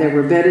 They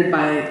were vetted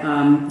by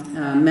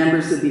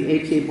members of the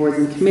APA boards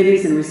and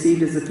committees and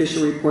received as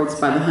official reports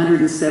by the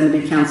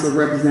 170 Council of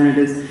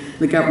Representatives,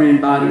 the governing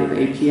body of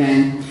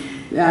APA.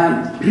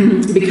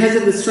 Because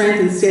of the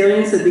strength and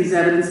salience of these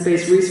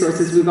evidence-based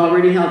resources, we've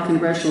already held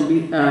congressional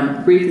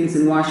briefings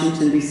in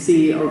Washington,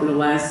 D.C. over the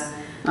last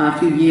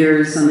few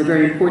years on the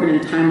very important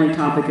and timely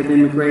topic of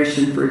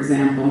immigration, for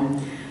example.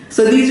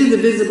 So these are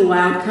the visible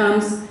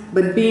outcomes,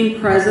 but being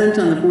present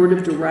on the board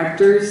of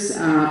directors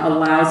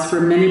allows for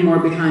many more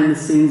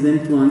behind-the-scenes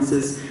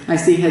influences. I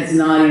see heads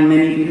nodding.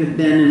 Many of you have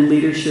been in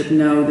leadership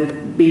know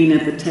that being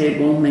at the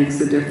table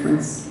makes a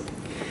difference.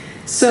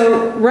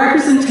 So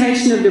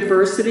representation of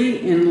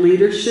diversity in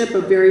leadership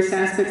of various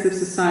aspects of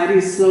society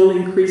is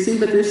slowly increasing,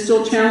 but there's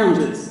still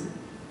challenges.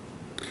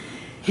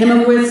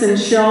 Himowitz and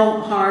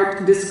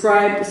Shellhart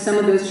described some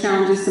of those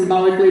challenges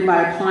symbolically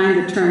by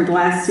applying the term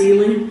glass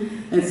ceiling.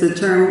 It's a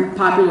term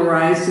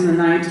popularized in the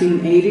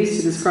 1980s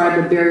to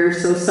describe a barrier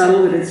so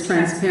subtle that it's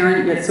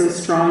transparent yet so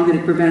strong that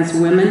it prevents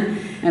women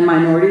and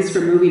minorities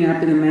from moving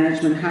up in the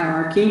management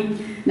hierarchy.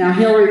 Now,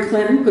 Hillary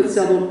Clinton put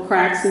several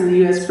cracks in the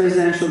U.S.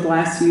 presidential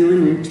glass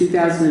ceiling in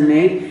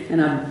 2008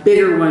 and a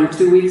bigger one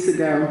 2 weeks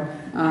ago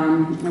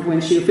when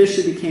she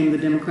officially became the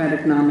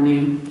Democratic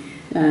nominee.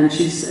 And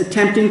she's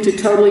attempting to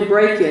totally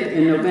break it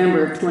in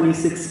November of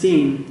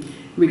 2016.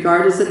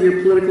 Regardless of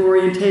your political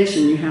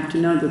orientation, you have to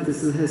know that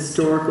this is a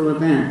historical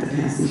event that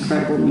has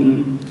incredible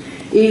meaning.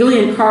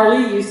 Eagley and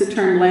Carley use the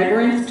term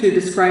labyrinth to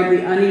describe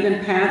the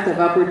uneven path of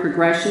upward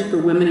progression for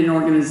women in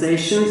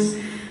organizations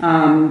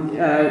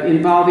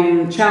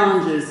involving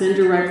challenges,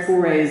 indirect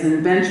forays,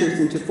 and ventures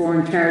into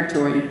foreign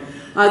territory.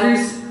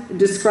 Others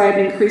describe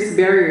increased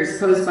barriers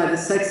posed by the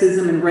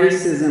sexism and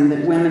racism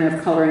that women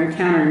of color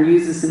encounter and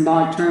use the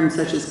symbolic terms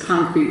such as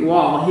concrete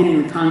wall,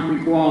 hitting the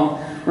concrete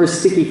wall, or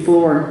sticky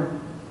floor.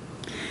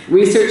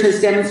 Research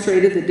has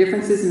demonstrated that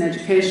differences in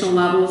educational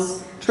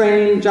levels,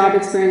 training, job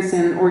experience,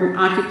 and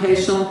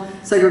occupational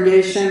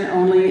segregation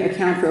only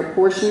account for a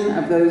portion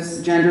of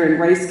those gender and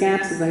race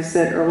gaps, as I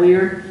said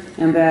earlier,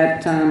 and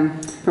that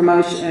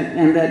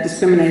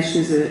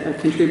discrimination is a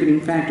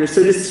contributing factor.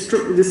 So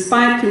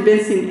despite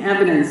convincing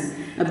evidence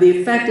of the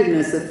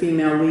effectiveness of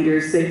female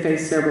leaders, they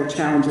face several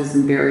challenges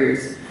and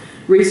barriers.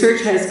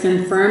 Research has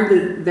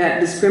confirmed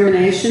that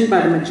discrimination by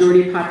the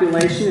majority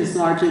population is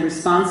largely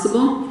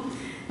responsible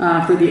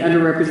for the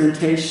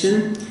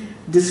underrepresentation.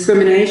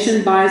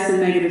 Discrimination, bias,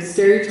 and negative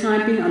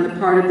stereotyping on the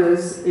part of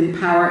those in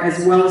power,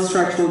 as well as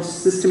structural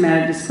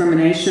systematic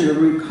discrimination, are the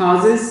root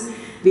causes.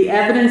 The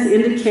evidence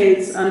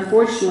indicates,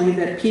 unfortunately,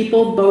 that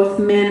people, both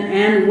men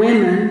and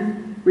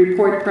women,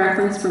 report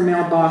preference for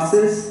male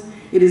bosses.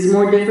 It is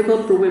more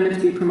difficult for women to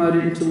be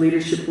promoted into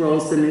leadership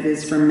roles than it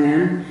is for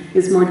men.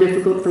 It's more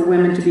difficult for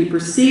women to be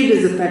perceived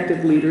as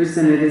effective leaders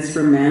than it is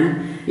for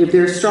men. If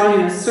they're strong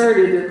and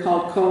assertive, they're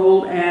called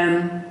cold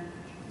and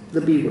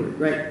the B word,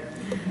 right?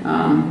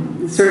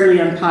 Certainly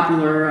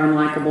unpopular or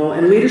unlikable.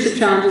 And leadership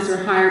challenges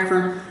are higher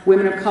for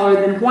women of color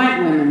than white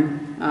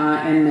women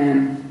and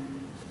men.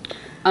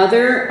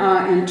 Other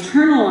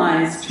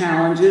internalized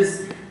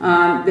challenges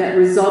that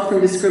result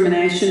from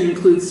discrimination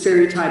include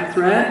stereotype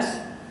threat,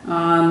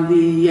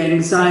 the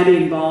anxiety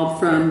involved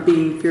from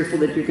being fearful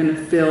that you're going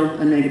to fill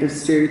a negative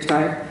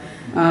stereotype,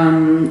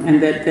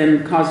 and that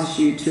then causes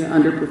you to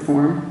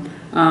underperform.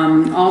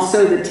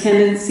 Also, the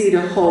tendency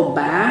to hold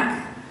back.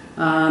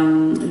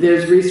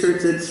 There's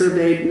research that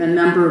surveyed a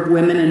number of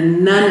women,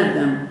 and none of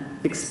them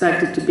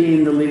expected to be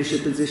in the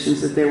leadership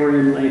positions that they were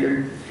in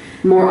later.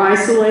 More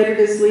isolated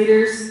as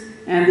leaders,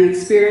 and the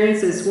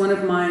experience, as one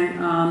of my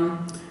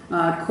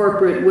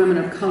corporate women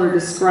of color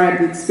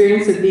described, the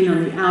experience of being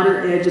on the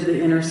outer edge of the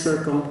inner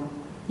circle.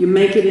 You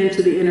make it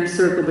into the inner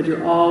circle, but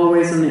you're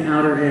always on the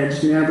outer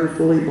edge, never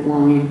fully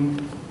belonging.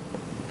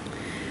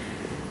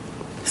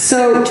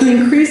 So to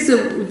increase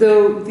the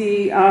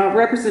the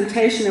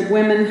representation of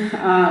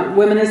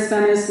womenist,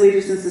 feminist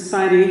leaders in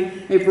society,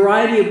 a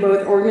variety of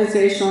both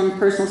organizational and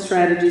personal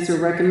strategies are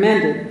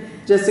recommended.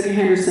 Jessica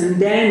Henderson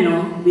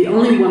Daniel, the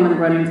only woman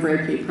running for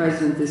AP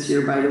president this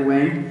year, by the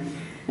way,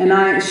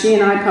 she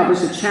and I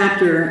published a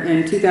chapter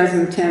in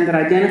 2010 that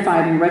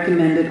identified and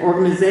recommended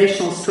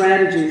organizational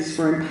strategies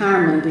for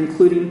empowerment,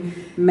 including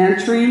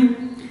mentoring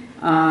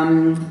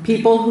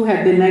people who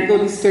have been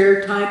negatively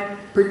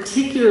stereotyped,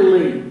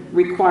 particularly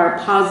require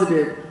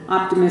positive,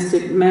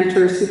 optimistic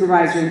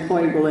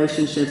mentor-supervisor-employee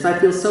relationships. I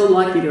feel so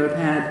lucky to have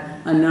had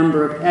a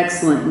number of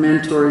excellent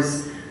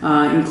mentors,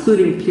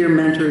 including peer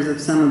mentors of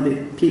some of the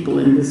people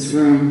in this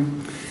room.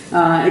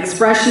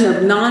 Expression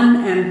of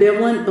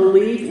non-ambivalent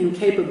belief in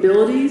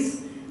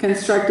capabilities,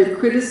 constructive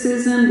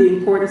criticism, the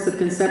importance of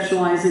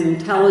conceptualizing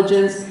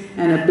intelligence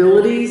and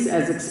abilities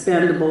as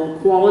expendable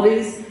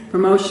qualities,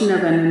 promotion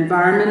of an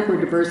environment where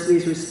diversity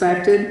is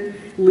respected,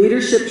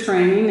 leadership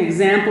training.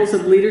 Examples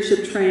of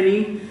leadership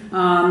training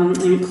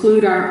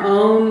include our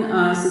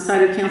own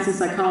Society of Counseling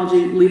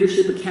Psychology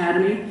Leadership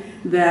Academy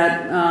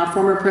that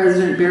former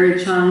President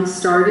Barry Chung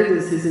started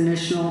as his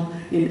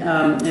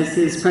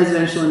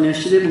presidential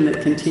initiative, and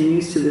that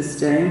continues to this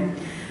day.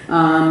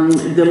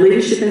 The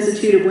Leadership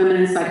Institute of Women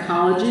in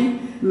Psychology.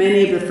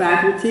 Many of the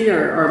faculty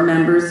are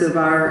members of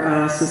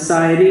our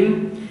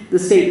society. The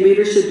State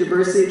Leadership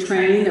Diversity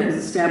Training that was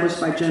established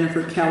by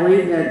Jennifer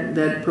Kelly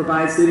that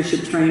provides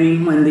leadership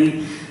training when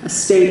the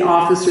state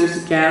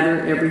officers gather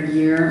every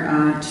year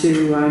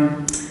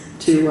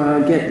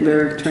to get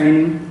their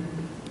training.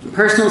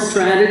 Personal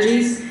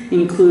strategies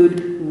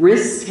include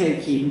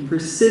risk-taking,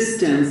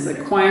 persistence,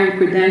 acquiring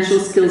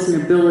credentials, skills,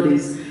 and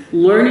abilities,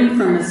 learning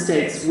from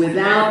mistakes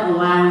without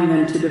allowing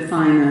them to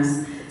define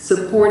us,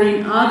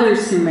 supporting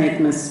others who make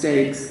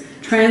mistakes,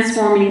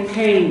 transforming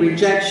pain,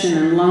 rejection,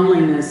 and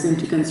loneliness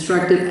into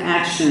constructive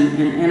action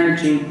and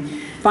energy,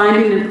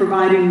 finding and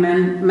providing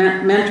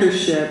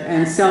mentorship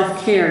and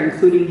self-care,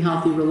 including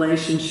healthy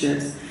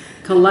relationships,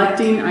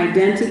 collecting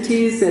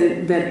identities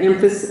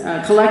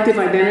collective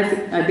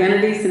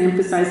identities that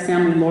emphasize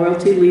family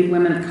loyalty, lead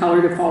women of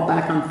color to fall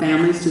back on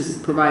families to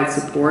provide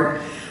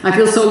support. I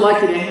feel so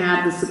lucky to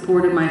have the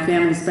support of my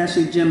family,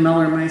 especially Jim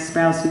Miller, my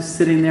spouse, who's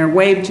sitting there.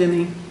 Wave,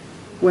 Jimmy.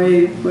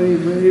 Wave,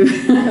 wave,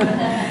 wave.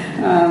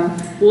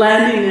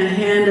 Lending a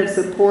hand of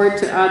support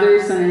to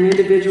others on an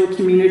individual,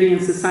 community,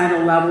 and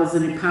societal level is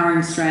an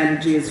empowering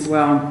strategy as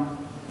well.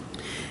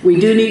 We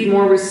do need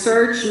more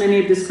research. Many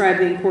have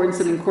described the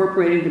importance of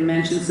incorporating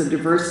dimensions of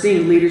diversity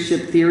in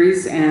leadership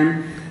theories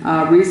and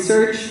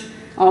research.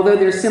 Although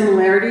there are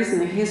similarities in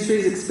the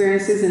histories,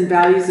 experiences, and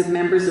values of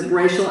members of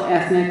racial,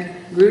 ethnic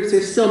groups,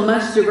 there's still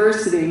much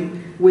diversity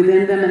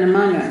within them and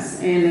among us.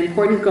 And an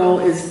important goal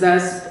is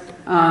thus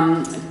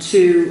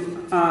to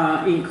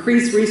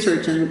increase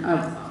research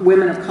of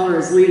women of color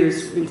as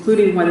leaders,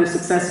 including whether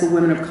successful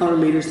women of color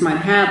leaders might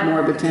have more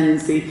of a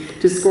tendency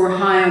to score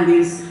high on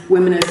these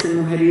womanist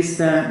and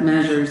mujerista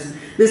measures.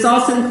 This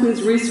also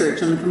includes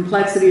research on the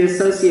complexity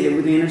associated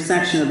with the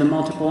intersection of the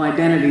multiple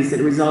identities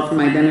that result from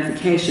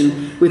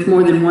identification with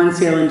more than one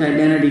salient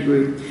identity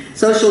group.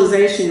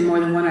 Socialization in more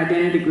than one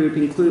identity group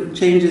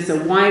changes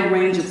a wide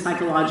range of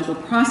psychological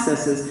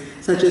processes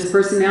such as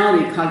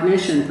personality,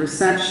 cognition,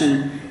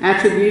 perception,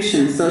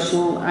 attribution,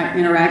 social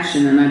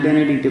interaction, and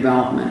identity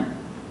development.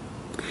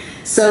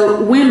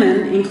 So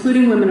women,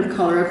 including women of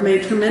color, have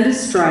made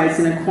tremendous strides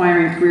in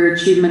acquiring career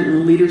achievement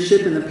and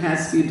leadership in the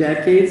past few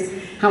decades.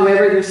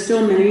 However, there's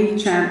still many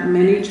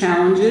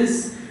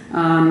challenges.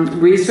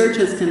 Research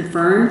has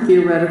confirmed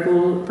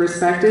theoretical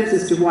perspectives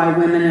as to why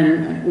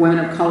women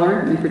of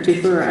color in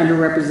particular are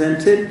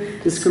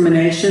underrepresented.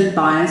 Discrimination,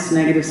 bias,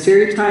 negative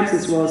stereotypes,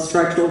 as well as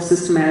structural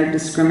systematic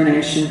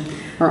discrimination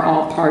are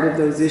all part of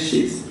those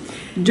issues.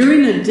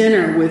 During a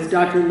dinner with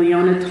Dr.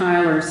 Leona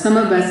Tyler, some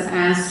of us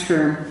asked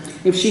her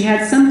if she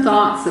had some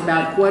thoughts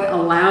about what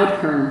allowed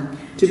her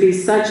to be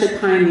such a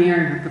pioneer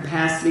in her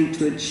capacity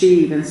to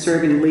achieve and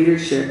serve in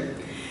leadership.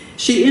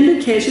 She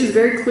indicated, she was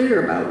very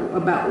clear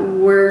about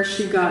where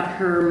she got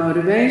her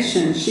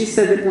motivation. She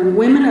said that when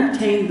women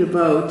obtained the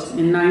vote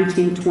in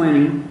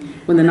 1920,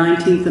 when the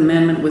 19th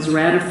Amendment was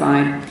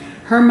ratified,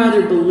 her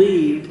mother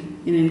believed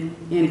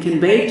and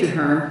conveyed to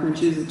her when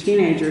she was a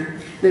teenager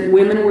that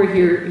women were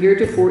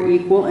heretofore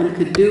equal and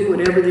could do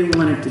whatever they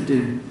wanted to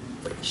do.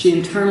 She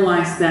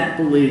internalized that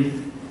belief.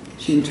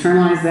 She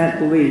internalized that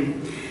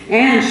belief.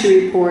 And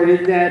she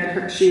reported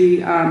that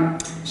she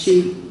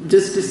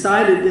just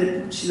decided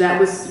that that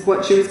was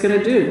what she was going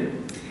to do.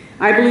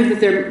 I believe that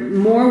there are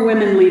more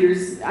women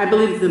leaders. I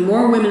believe that the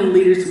more women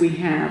leaders we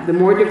have, the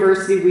more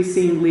diversity we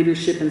see in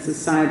leadership in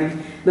society,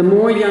 the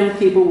more young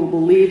people will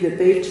believe that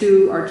they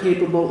too are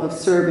capable of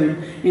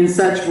serving in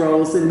such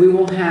roles, and we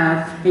will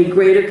have a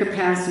greater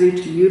capacity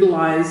to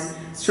utilize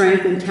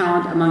strength and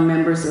talent among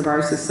members of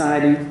our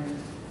society.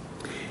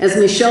 As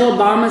Michelle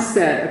Obama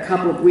said a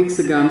couple of weeks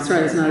ago, I'm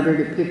sorry, it's not a very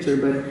good picture,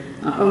 but,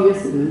 oh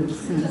yes it is.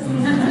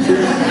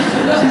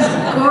 She's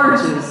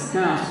gorgeous,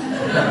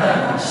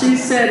 gosh. She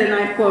said, and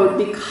I quote,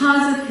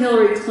 "Because of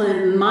Hillary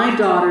Clinton, my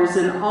daughters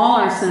and all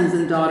our sons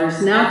and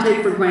daughters now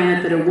take for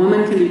granted that a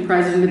woman can be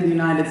president of the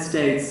United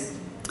States."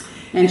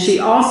 And she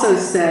also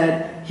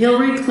said,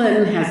 "Hillary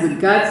Clinton has the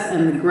guts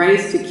and the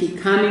grace to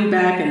keep coming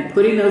back and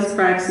putting those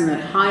cracks in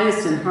that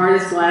highest and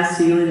hardest glass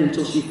ceiling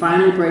until she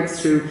finally breaks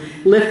through,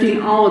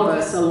 lifting all of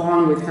us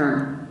along with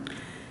her."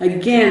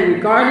 Again,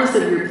 regardless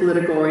of your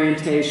political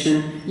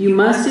orientation, you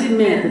must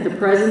admit that the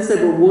presence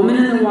of a woman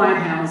in the White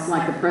House,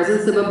 like the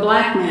presence of a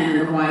black man in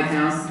the White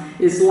House,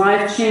 is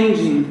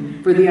life-changing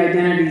for the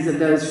identities of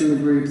those from the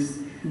groups,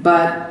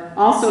 but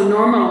also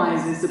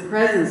normalizes the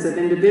presence of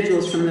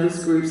individuals from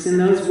those groups in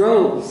those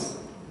roles.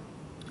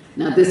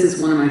 Now, this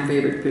is one of my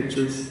favorite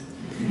pictures.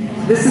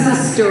 This is a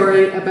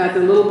story about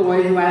the little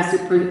boy who asked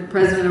if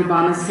President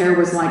Obama's hair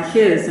was like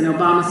his, and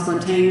Obama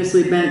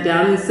spontaneously bent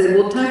down and said,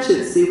 "Well, touch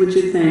it, see what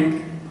you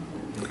think."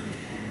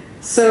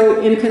 So,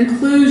 in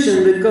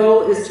conclusion, the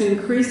goal is to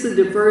increase the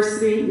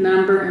diversity,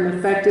 number, and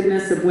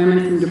effectiveness of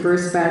women from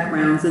diverse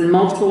backgrounds and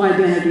multiple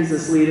identities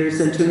as leaders,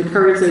 and to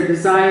encourage their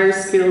desires,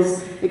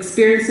 skills,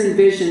 experience, and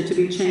vision to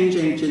be change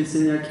agents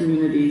in their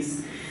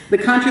communities. The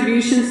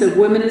contributions of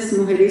womanist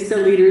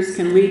mujerista leaders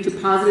can lead to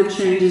positive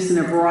changes in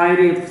a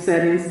variety of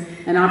settings,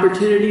 and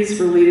opportunities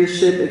for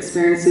leadership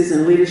experiences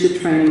and leadership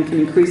training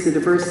can increase the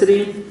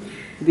diversity,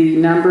 the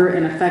number,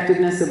 and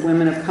effectiveness of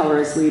women of color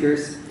as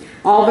leaders.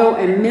 Although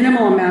a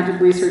minimal amount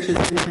of research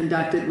has been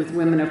conducted with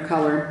women of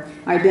color,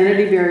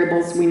 identity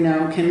variables we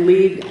know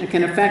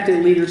can affect a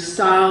leader's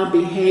style,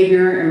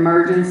 behavior,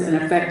 emergence, and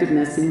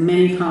effectiveness in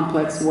many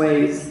complex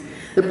ways.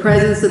 The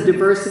presence of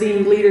diversity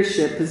in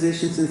leadership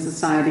positions in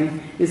society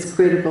is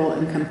critical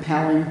and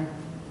compelling.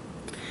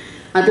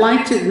 I'd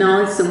like to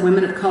acknowledge some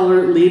women of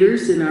color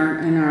leaders in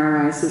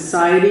our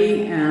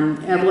society.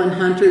 Evelyn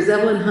Hunter, is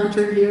Evelyn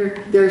Hunter here?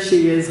 There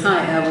she is.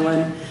 Hi,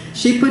 Evelyn.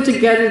 She put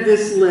together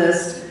this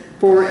list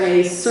for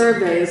a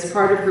survey as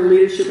part of her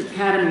Leadership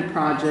Academy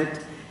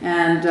project.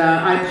 And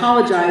I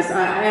apologize,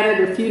 I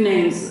added a few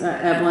names,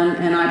 Evelyn,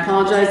 and I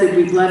apologize if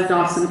we've left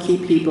off some key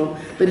people.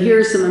 But here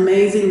are some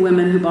amazing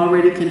women who've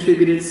already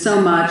contributed so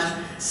much.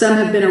 Some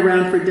have been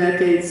around for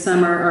decades,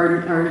 some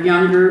are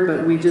younger,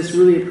 but we just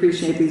really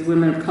appreciate these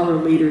women of color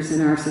leaders in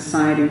our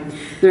society.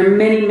 There are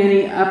many,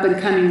 many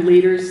up-and-coming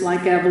leaders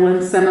like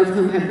Evelyn, some of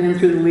whom have been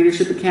through the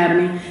Leadership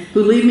Academy,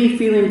 who leave me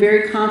feeling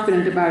very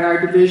confident about our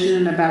division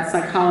and about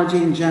psychology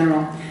in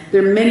general.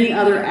 There are many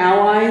other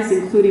allies,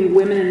 including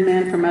women and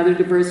men from other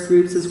diverse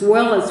groups, as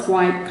well as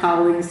white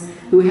colleagues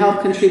who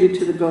help contribute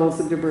to the goals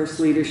of diverse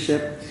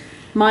leadership.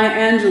 Maya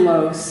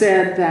Angelou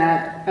said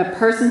that a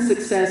person's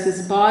success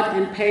is bought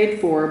and paid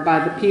for by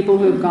the people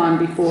who have gone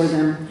before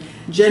them.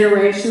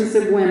 Generations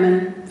of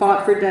women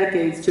fought for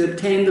decades to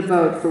obtain the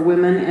vote for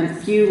women, and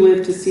few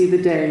lived to see the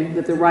day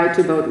that the right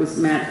to vote was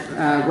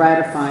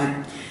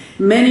ratified.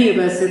 Many of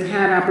us have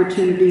had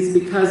opportunities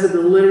because of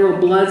the literal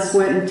blood,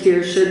 sweat, and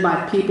tears shed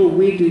by people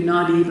we do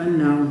not even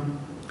know.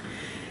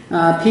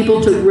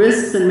 People took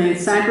risks and made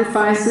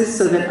sacrifices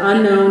so that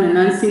unknown and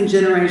unseen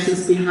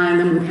generations behind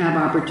them would have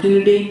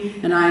opportunity,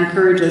 and I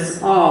encourage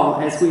us all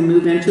as we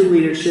move into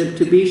leadership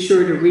to be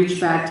sure to reach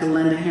back to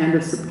lend a hand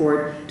of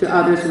support to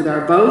others with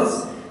our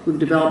votes, with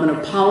development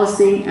of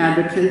policy,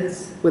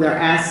 advocates, with our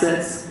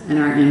assets and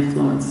our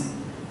influence.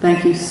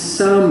 Thank you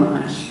so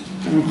much.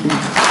 Thank you.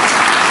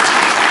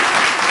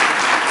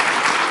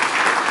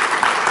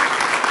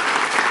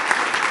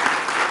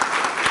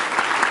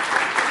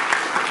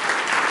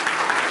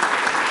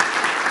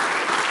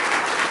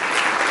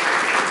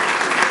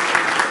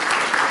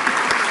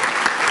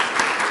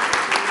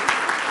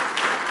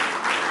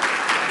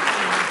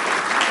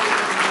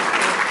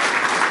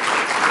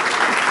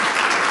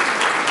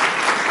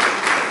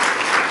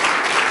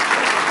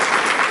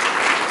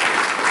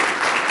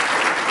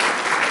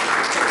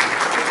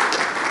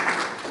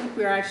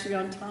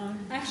 On time.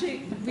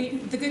 Actually,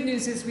 the good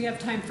news is we have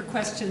time for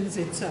questions.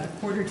 It's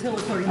quarter till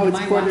according to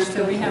my watch,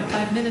 so we have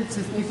 5 minutes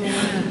if people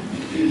want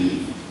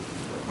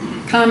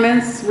to.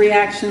 Comments,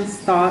 reactions,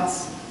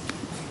 thoughts?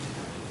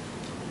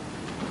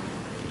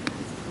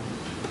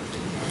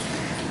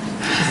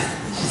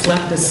 She's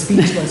left us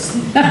speechless.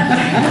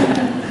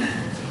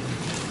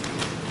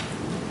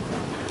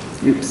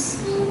 Oops.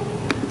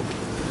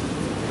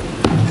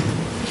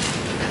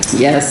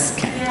 Yes.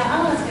 Yeah,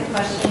 I'll ask a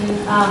question.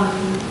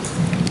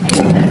 I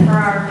think that for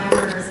our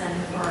members and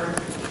for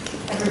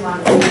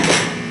everyone's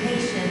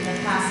nation the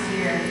past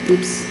year.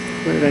 Oops,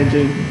 what did I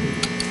do?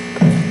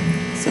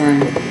 Sorry.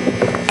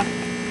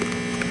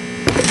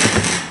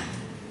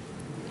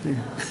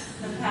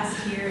 The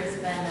past year has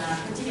been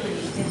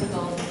particularly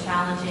difficult and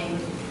challenging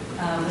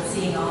with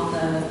seeing all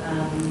the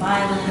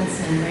violence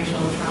and racial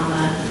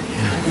trauma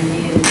in the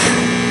news.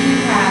 You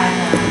had...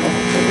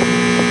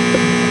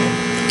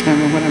 I don't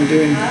know what I'm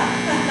doing.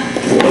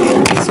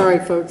 Sorry,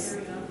 folks.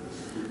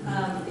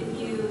 If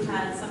you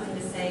had something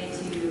to say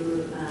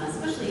to,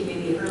 especially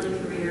maybe early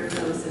career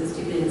folks and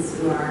students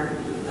who are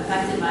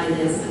affected by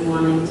this and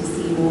wanting to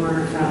see more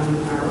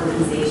from our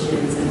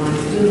organizations and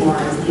wanting to do more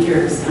as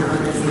leaders in our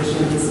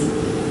organizations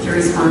to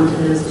respond to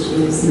those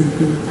issues.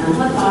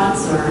 What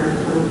thoughts or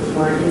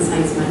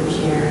insights might you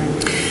share?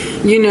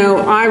 You know,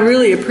 I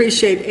really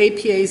appreciate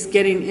APA's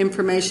getting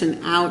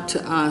information out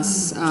to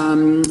us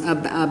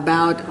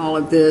about all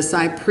of this.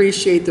 I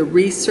appreciate the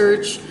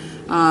research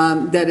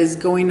that is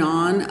going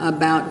on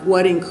about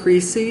what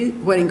increases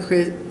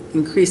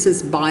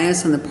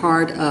bias on the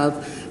part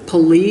of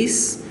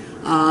police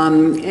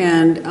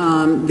and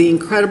the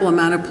incredible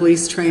amount of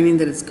police training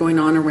that is going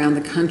on around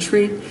the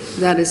country.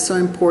 That is so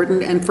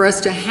important. And for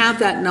us to have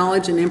that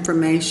knowledge and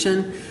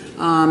information,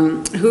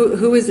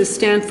 who is a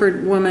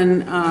Stanford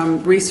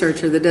woman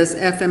researcher that does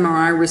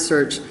fMRI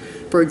research,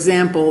 for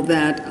example,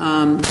 that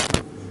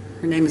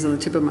her name is on the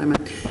tip of my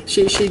mouth.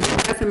 She did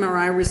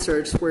fMRI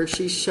research where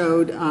she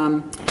showed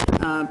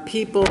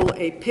people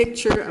a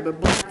picture of a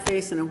black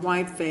face and a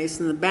white face,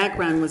 and the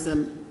background was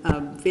a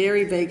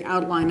very vague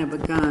outline of a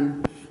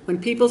gun. When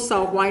people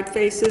saw white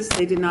faces,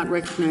 they did not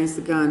recognize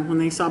the gun. When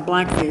they saw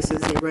black faces,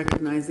 they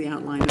recognized the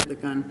outline of the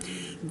gun.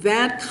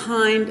 That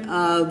kind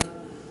of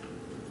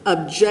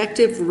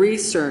objective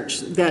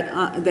research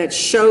that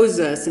shows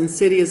us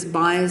insidious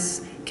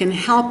bias can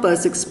help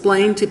us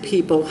explain to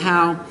people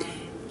how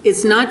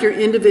it's not your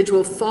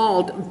individual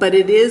fault, but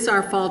it is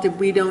our fault if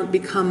we don't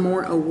become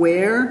more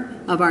aware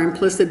of our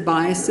implicit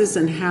biases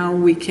and how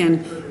we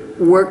can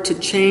work to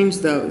change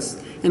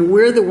those. And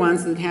we're the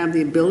ones that have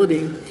the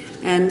ability.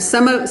 And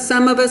some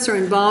of us are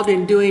involved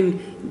in doing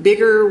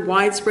bigger,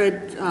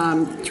 widespread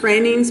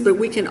trainings, but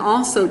we can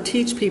also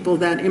teach people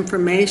that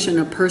information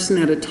a person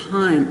at a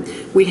time.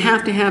 We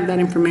have to have that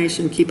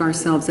information, keep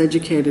ourselves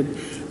educated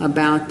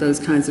about those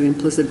kinds of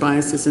implicit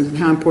biases and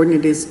how important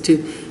it is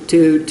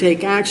to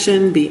take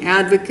action, be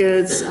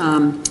advocates.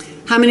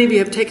 How many of you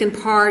have taken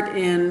part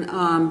in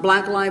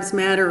Black Lives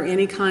Matter or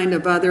any kind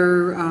of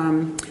other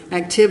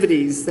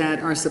activities that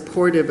are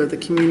supportive of the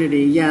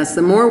community? Yes,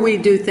 the more we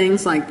do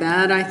things like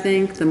that, I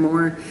think, the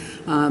more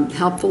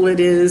helpful it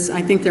is.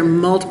 I think there are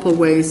multiple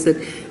ways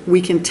that we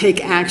can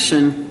take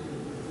action.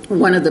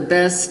 One of the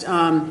best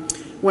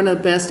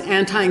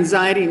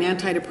anti-anxiety and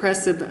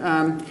antidepressive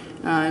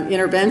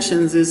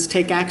interventions is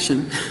take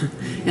action.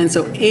 And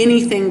so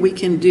anything we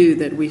can do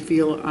that we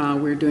feel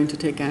we're doing to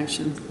take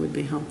action would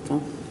be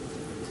helpful.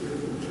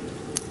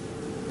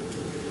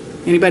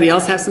 Anybody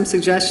else have some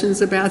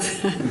suggestions about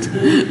that?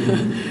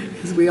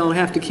 Because we all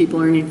have to keep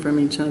learning from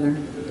each other.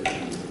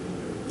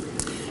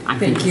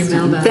 Thank you,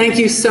 Melba. Thank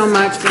you so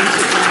much. Thank you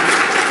so much.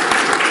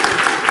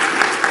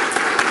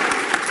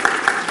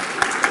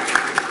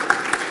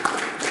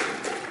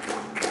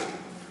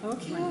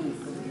 Okay.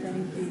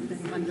 Thank you.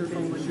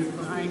 Wonderful,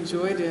 wonderful. I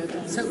enjoyed it. I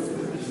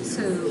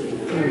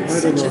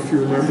don't know if you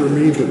remember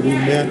me, but we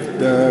met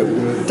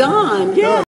with Don.